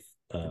faith.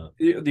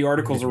 the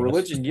articles of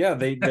religion. Yeah,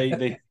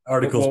 they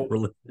Articles of well,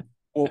 religion.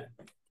 well,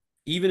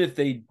 even if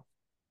they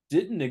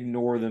didn't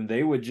ignore them,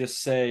 they would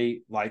just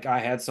say, like I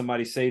had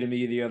somebody say to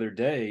me the other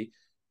day,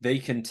 they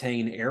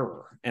contain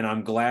error, and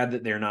I'm glad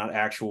that they're not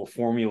actual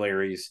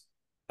formularies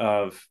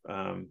of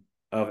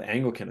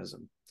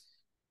Anglicanism.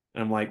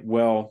 And I'm like,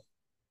 well,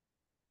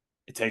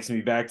 it takes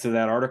me back to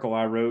that article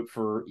I wrote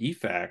for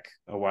EFAC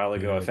a while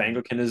ago. Yeah. If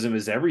Anglicanism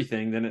is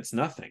everything, then it's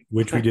nothing.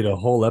 Which we did a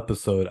whole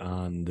episode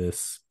on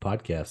this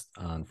podcast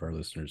on for our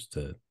listeners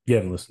to, if you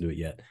haven't listened to it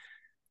yet.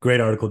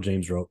 Great article.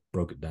 James wrote,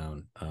 broke it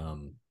down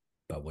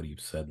about what you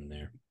said in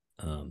there.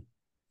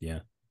 Yeah.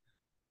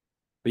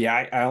 But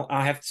yeah,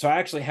 I have, so I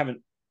actually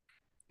haven't,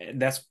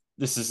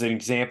 this is an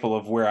example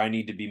of where I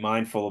need to be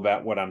mindful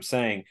about what I'm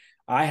saying.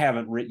 I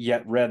haven't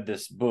yet read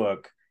this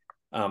book.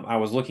 I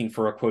was looking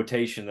for a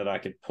quotation that I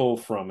could pull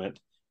from it,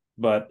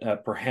 but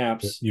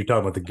perhaps You're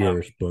talking about the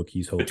Garish book.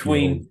 You're holding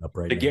between up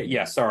right the now.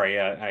 yeah, sorry,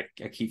 I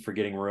keep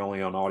forgetting we're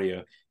only on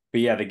audio,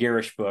 but yeah, the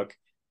Garish book.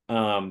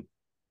 I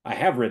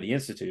have read the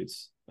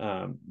Institutes,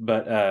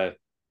 but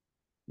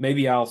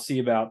maybe I'll see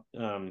about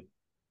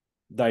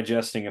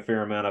digesting a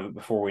fair amount of it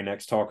before we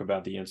next talk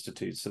about the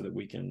Institutes, so that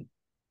we can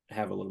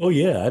have a little Oh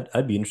bit more. yeah,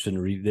 I'd be interested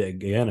in reading it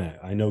again.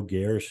 I know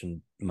Garish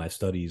in my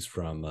studies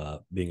from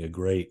being a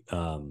great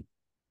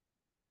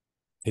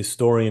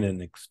historian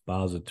and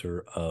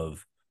expositor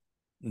of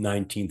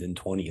 19th and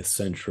 20th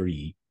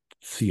century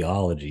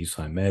theology.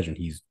 So I imagine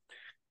he's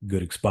a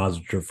good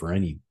expositor for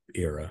any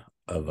era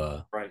of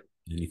Right.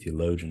 any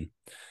theologian.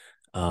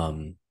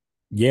 Um,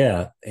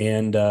 yeah,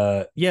 and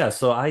yeah,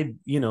 so I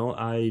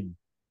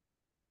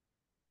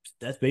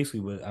that's basically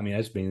what I mean.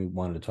 I just mainly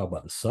wanted to talk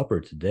about the supper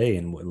today,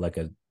 and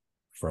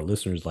for our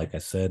listeners, like I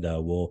said,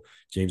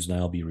 James and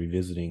I will be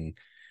revisiting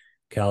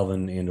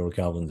Calvin and or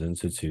Calvin's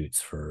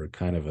Institutes for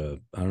kind of a,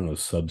 I don't know,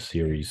 sub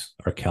series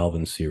or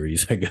Calvin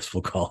series, I guess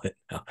we'll call it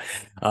now.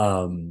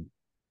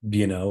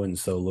 And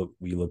so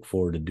we look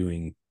forward to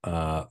doing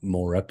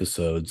more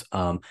episodes.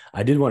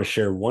 I did want to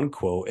share one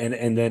quote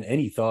and then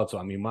any thoughts.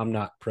 I mean, I'm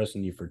not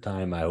pressing you for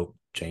time, I hope,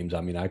 James.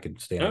 I mean, I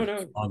could stay No, on no,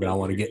 long, but I go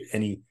want for to it. get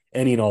any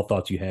and all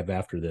thoughts you have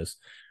after this,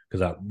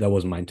 because that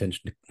wasn't my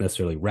intention to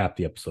necessarily wrap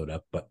the episode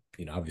up, but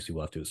obviously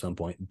we'll have to at some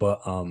point. But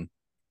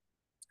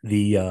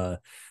the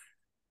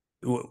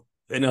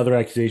another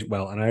accusation,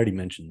 well, and I already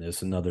mentioned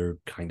this, another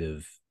kind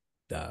of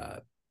uh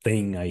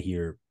thing I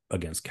hear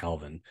against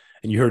Calvin,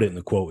 and you heard it in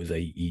the quote, is that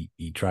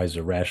he tries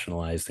to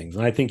rationalize things,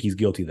 and I think he's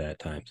guilty of that at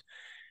times.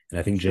 And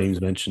I think Sure. James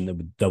mentioned that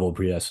with double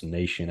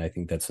predestination, I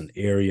think that's an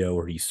area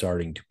where he's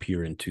starting to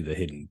peer into the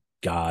hidden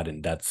God,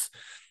 and that's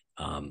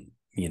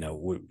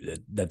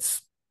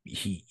that's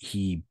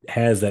he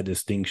has that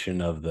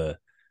distinction of the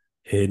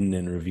hidden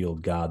and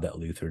revealed God that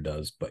Luther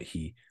does, but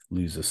he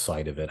loses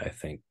sight of it, I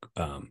think,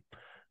 um,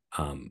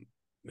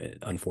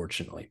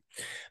 unfortunately.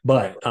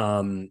 But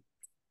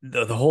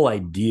the whole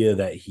idea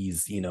that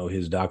he's,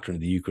 his doctrine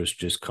of the Eucharist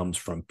just comes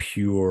from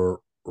pure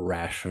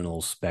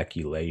rational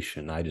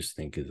speculation, I just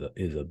think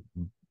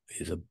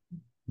is a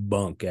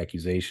bunk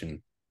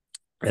accusation.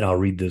 And I'll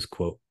read this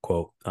quote,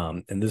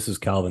 and this is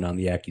Calvin on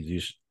the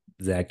accusation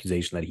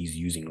that he's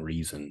using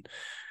reason.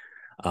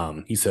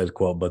 He says,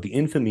 quote, "But the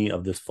infamy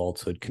of this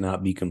falsehood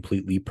cannot be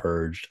completely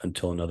purged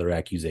until another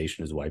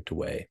accusation is wiped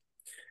away.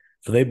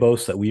 For they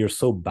boast that we are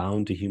so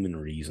bound to human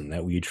reason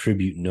that we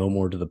attribute no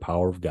more to the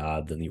power of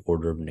God than the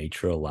order of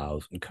nature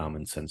allows and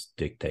common sense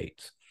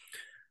dictates.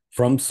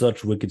 From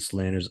such wicked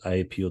slanders, I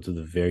appeal to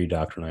the very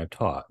doctrine I have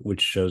taught,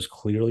 which shows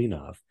clearly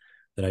enough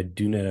that I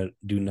do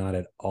not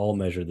at all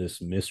measure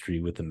this mystery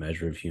with the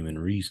measure of human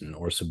reason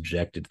or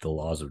subject it to the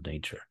laws of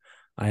nature.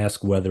 I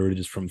ask whether it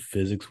is from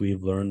physics we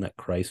have learned that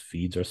Christ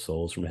feeds our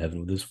souls from heaven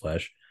with his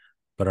flesh,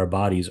 but our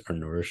bodies are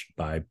nourished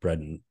by bread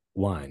and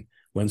wine.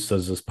 Whence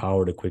does this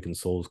power to quicken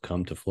souls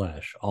come to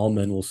flesh? All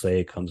men will say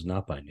it comes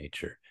not by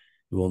nature.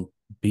 It will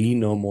be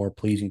no more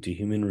pleasing to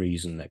human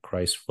reason that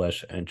Christ's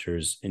flesh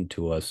enters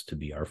into us to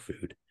be our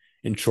food.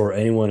 In short,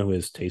 anyone who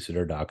has tasted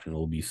our doctrine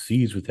will be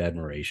seized with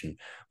admiration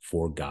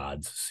for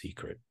God's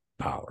secret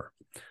power."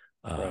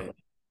 Right.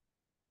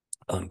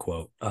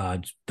 Unquote. I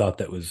just thought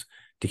that was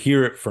to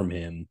hear it from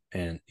him,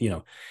 and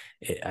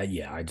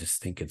I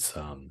just think it's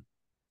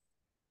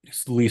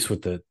at least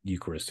with the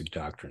Eucharistic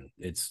doctrine,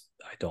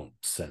 I don't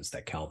sense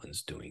that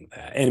Calvin's doing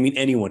that. And I mean,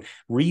 anyone,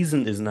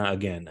 reason is not,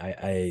 again,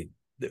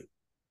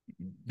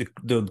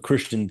 the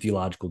Christian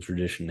theological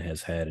tradition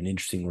has had an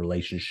interesting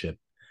relationship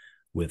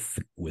with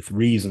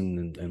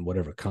reason and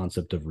whatever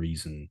concept of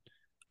reason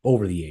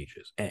over the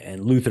ages.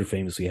 And Luther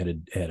famously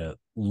had a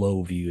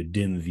low view, a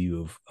dim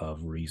view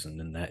of reason,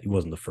 and that he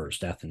wasn't the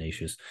first.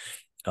 Athanasius,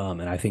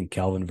 and I think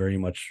Calvin very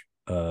much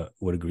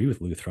would agree with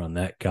Luther on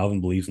that.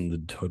 Calvin believes in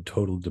the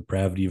total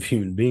depravity of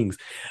human beings.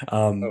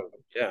 Oh,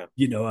 yeah.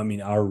 I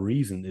mean, our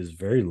reason is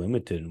very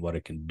limited in what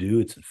it can do.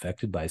 It's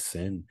infected by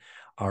sin.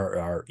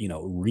 Our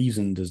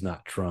reason does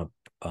not trump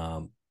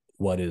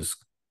what is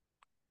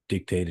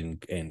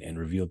dictated and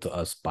revealed to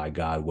us by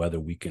God, whether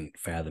we can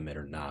fathom it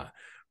or not.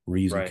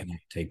 Reason Right. cannot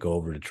take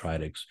over to try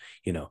to,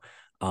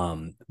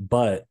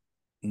 but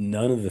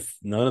none of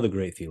the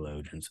great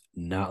theologians,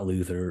 not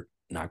Luther,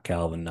 not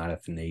Calvin, not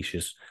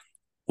Athanasius,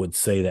 would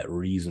say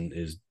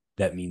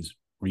that means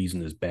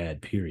reason is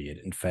bad, period.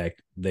 In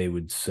fact, they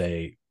would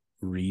say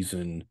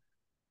reason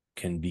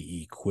can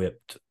be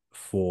equipped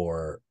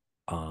for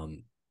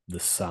the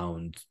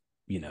sound,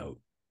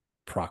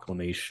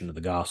 proclamation of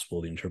the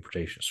gospel, the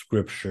interpretation of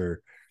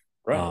scripture,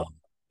 Right.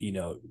 you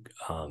know,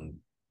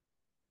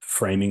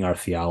 framing our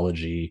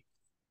theology.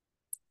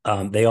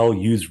 They all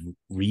use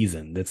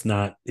reason. It's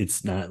not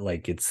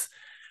like it's,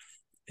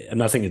 I'm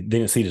not saying they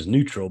didn't see it as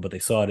neutral, but they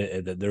saw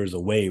it that there's a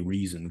way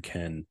reason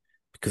can,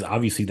 because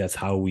obviously that's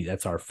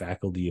our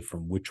faculty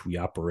from which we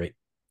operate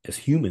as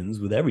humans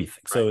with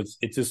everything. So Right.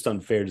 it's just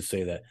unfair to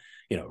say that,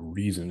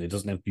 reason, it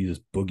doesn't have to be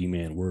this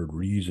boogeyman word,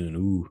 reason.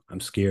 Ooh,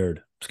 I'm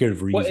scared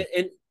of Well, reason.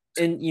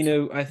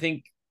 and I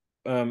think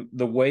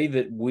the way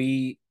that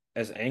we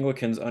as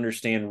Anglicans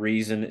understand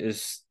reason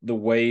is the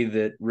way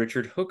that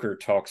Richard Hooker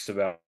talks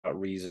about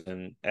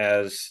reason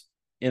as,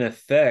 in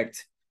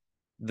effect,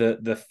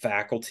 the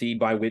faculty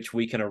by which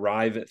we can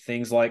arrive at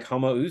things like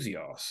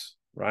homoousios,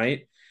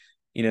 right?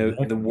 The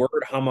Exactly.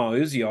 word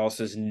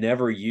homoousios is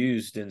never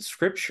used in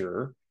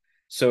scripture.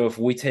 So if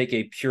we take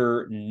a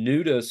pure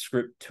nuda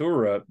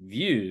scriptura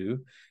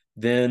view,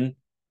 then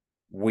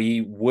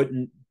we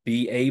wouldn't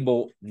be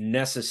able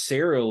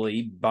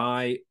necessarily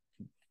by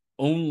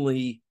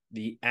only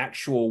the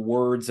actual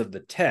words of the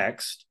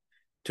text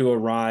to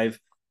arrive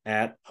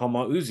at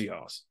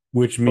homoousios.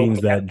 Which But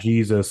means we have, that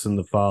Jesus and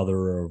the Father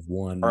are of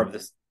are of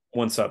this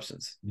one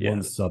substance. one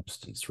Yeah.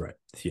 substance, right?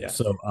 Yeah. Yeah.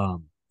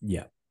 So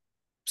yeah.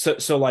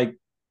 So like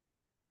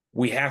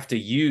we have to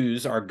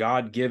use our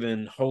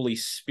God-given Holy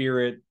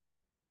Spirit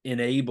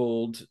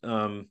enabled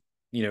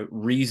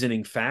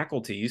reasoning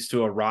faculties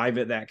to arrive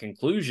at that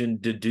conclusion,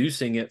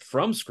 deducing it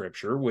from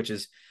scripture, which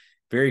is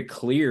very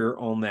clear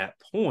on that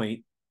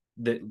point,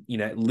 that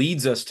it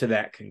leads us to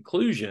that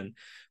conclusion,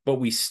 but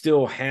we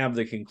still have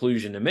the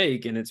conclusion to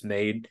make, and it's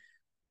made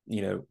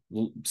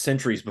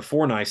centuries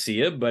before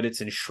Nicaea, but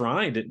it's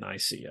enshrined at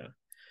Nicaea,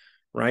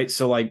 right?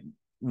 So like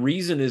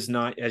reason is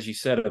not, as you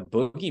said, a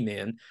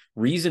boogeyman.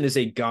 Reason is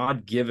a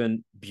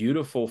God-given,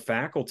 beautiful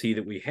faculty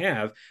that we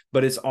have,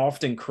 but it's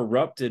often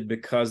corrupted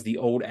because the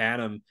old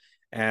Adam,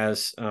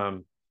 as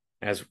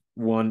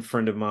one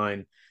friend of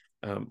mine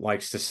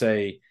likes to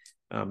say,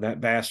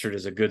 that bastard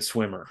is a good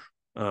swimmer.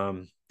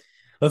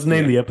 Let's You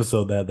name know, the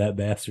episode that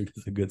bastard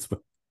is a good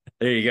swimmer.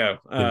 there you go.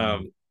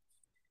 Well,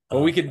 Uh,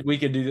 we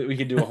could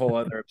do a whole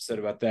other episode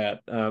about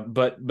that.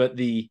 But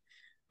the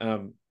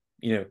um,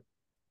 you know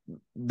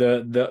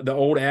the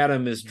old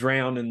Adam is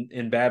drowned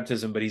in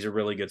baptism, but he's a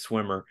really good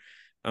swimmer.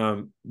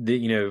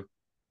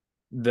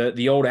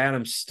 the old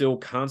Adam still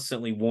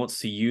constantly wants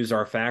to use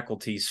our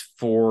faculties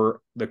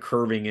for the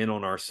curving in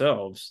on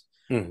ourselves.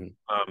 And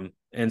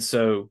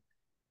so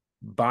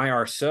by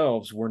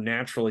ourselves, we're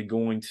naturally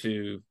going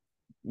to,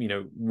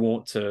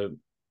 want to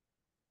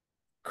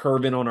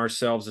curve in on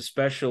ourselves,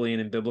 especially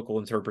in biblical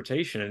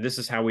interpretation. And this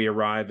is how we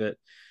arrive at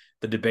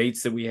the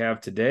debates that we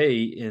have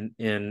today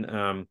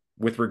in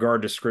with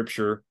regard to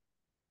scripture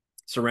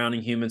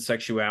surrounding human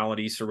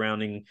sexuality,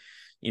 surrounding,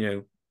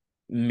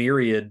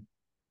 myriad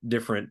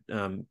different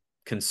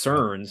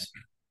concerns,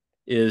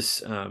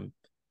 is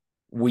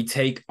we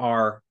take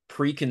our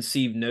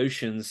preconceived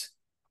notions,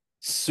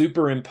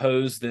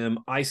 superimpose them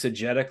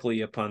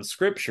eisegetically upon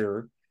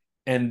scripture,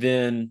 and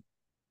then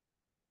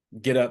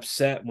get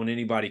upset when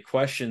anybody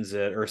questions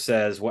it or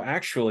says, well,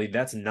 actually,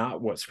 that's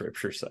not what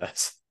scripture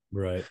says.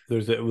 Right.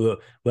 There's a, well,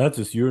 that's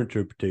just your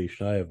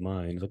interpretation. I have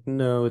mine. Like,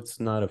 no, it's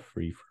not a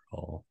free for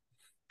all.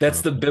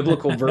 That's the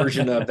biblical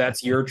version of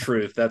that's your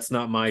truth. That's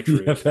not my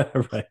truth. Yeah,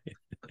 right.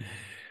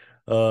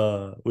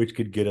 Which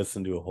could get us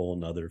into a whole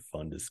nother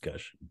fun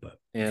discussion,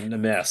 and a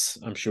mess,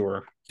 I'm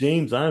sure.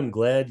 James, I'm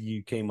glad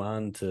you came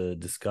on to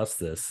discuss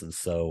this. And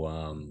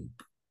so,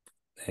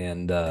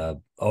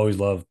 always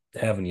love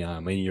having you on. I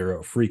mean, you're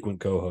a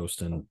frequent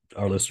co-host and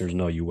our listeners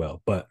know you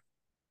well, but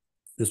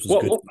this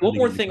was good. One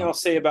more thing I'll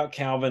say about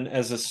Calvin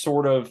as a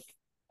sort of,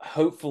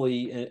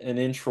 hopefully an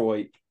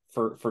introit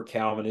for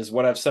Calvin, is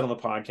what I've said on the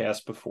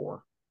podcast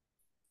before,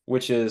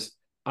 which is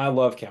I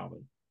love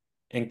Calvin,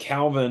 and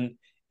Calvin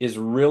is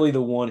really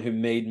the one who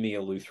made me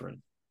a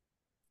Lutheran,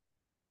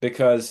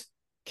 because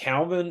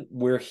Calvin,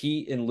 where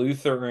he and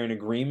Luther are in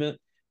agreement,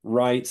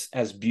 writes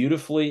as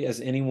beautifully as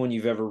anyone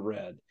you've ever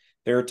read.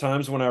 There are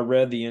times when I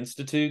read the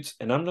Institutes,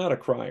 and I'm not a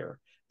crier,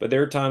 but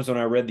there are times when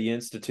I read the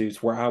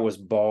Institutes where I was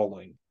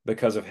bawling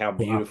because of how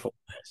beautiful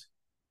it is.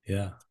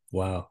 Yeah.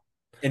 Wow.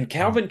 And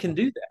Calvin can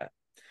do that.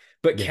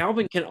 But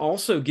Calvin can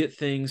also get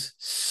things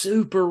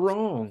super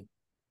wrong.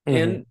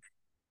 And,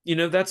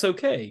 that's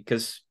okay,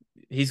 because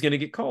he's going to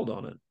get called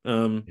on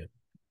it.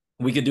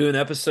 We could do an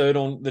episode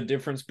on the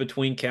difference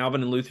between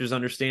Calvin and Luther's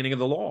understanding of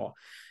the law.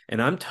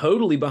 And I'm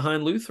totally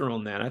behind Luther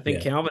on that. I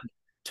think Calvin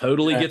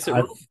totally gets it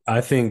wrong.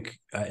 I think,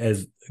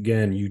 as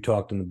again, you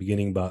talked in the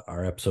beginning about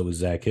our episode with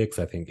Zach Hicks,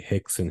 I think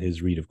Hicks and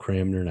his read of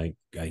Cranmer, and I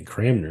think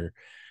Cranmer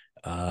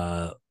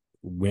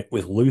went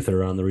with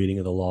Luther on the reading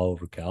of the law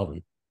over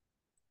Calvin.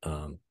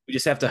 We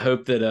just have to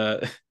hope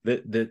that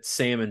that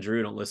Sam and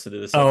Drew don't listen to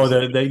this. Oh,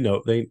 they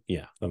know. I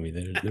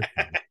mean,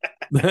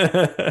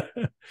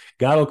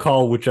 God will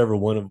call whichever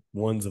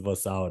ones of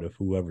us out if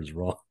whoever's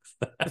wrong.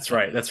 That's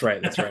right.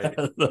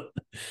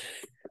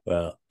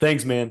 Well,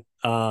 thanks, man.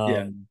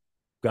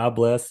 God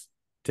bless.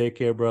 Take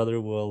care, brother.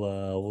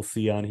 We'll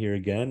see you on here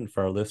again.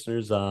 For our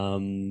listeners,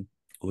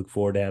 look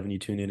forward to having you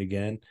tune in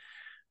again.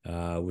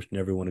 Wishing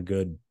everyone a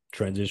good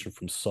transition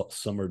from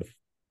summer to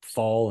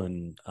fall,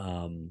 and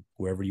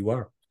wherever you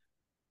are.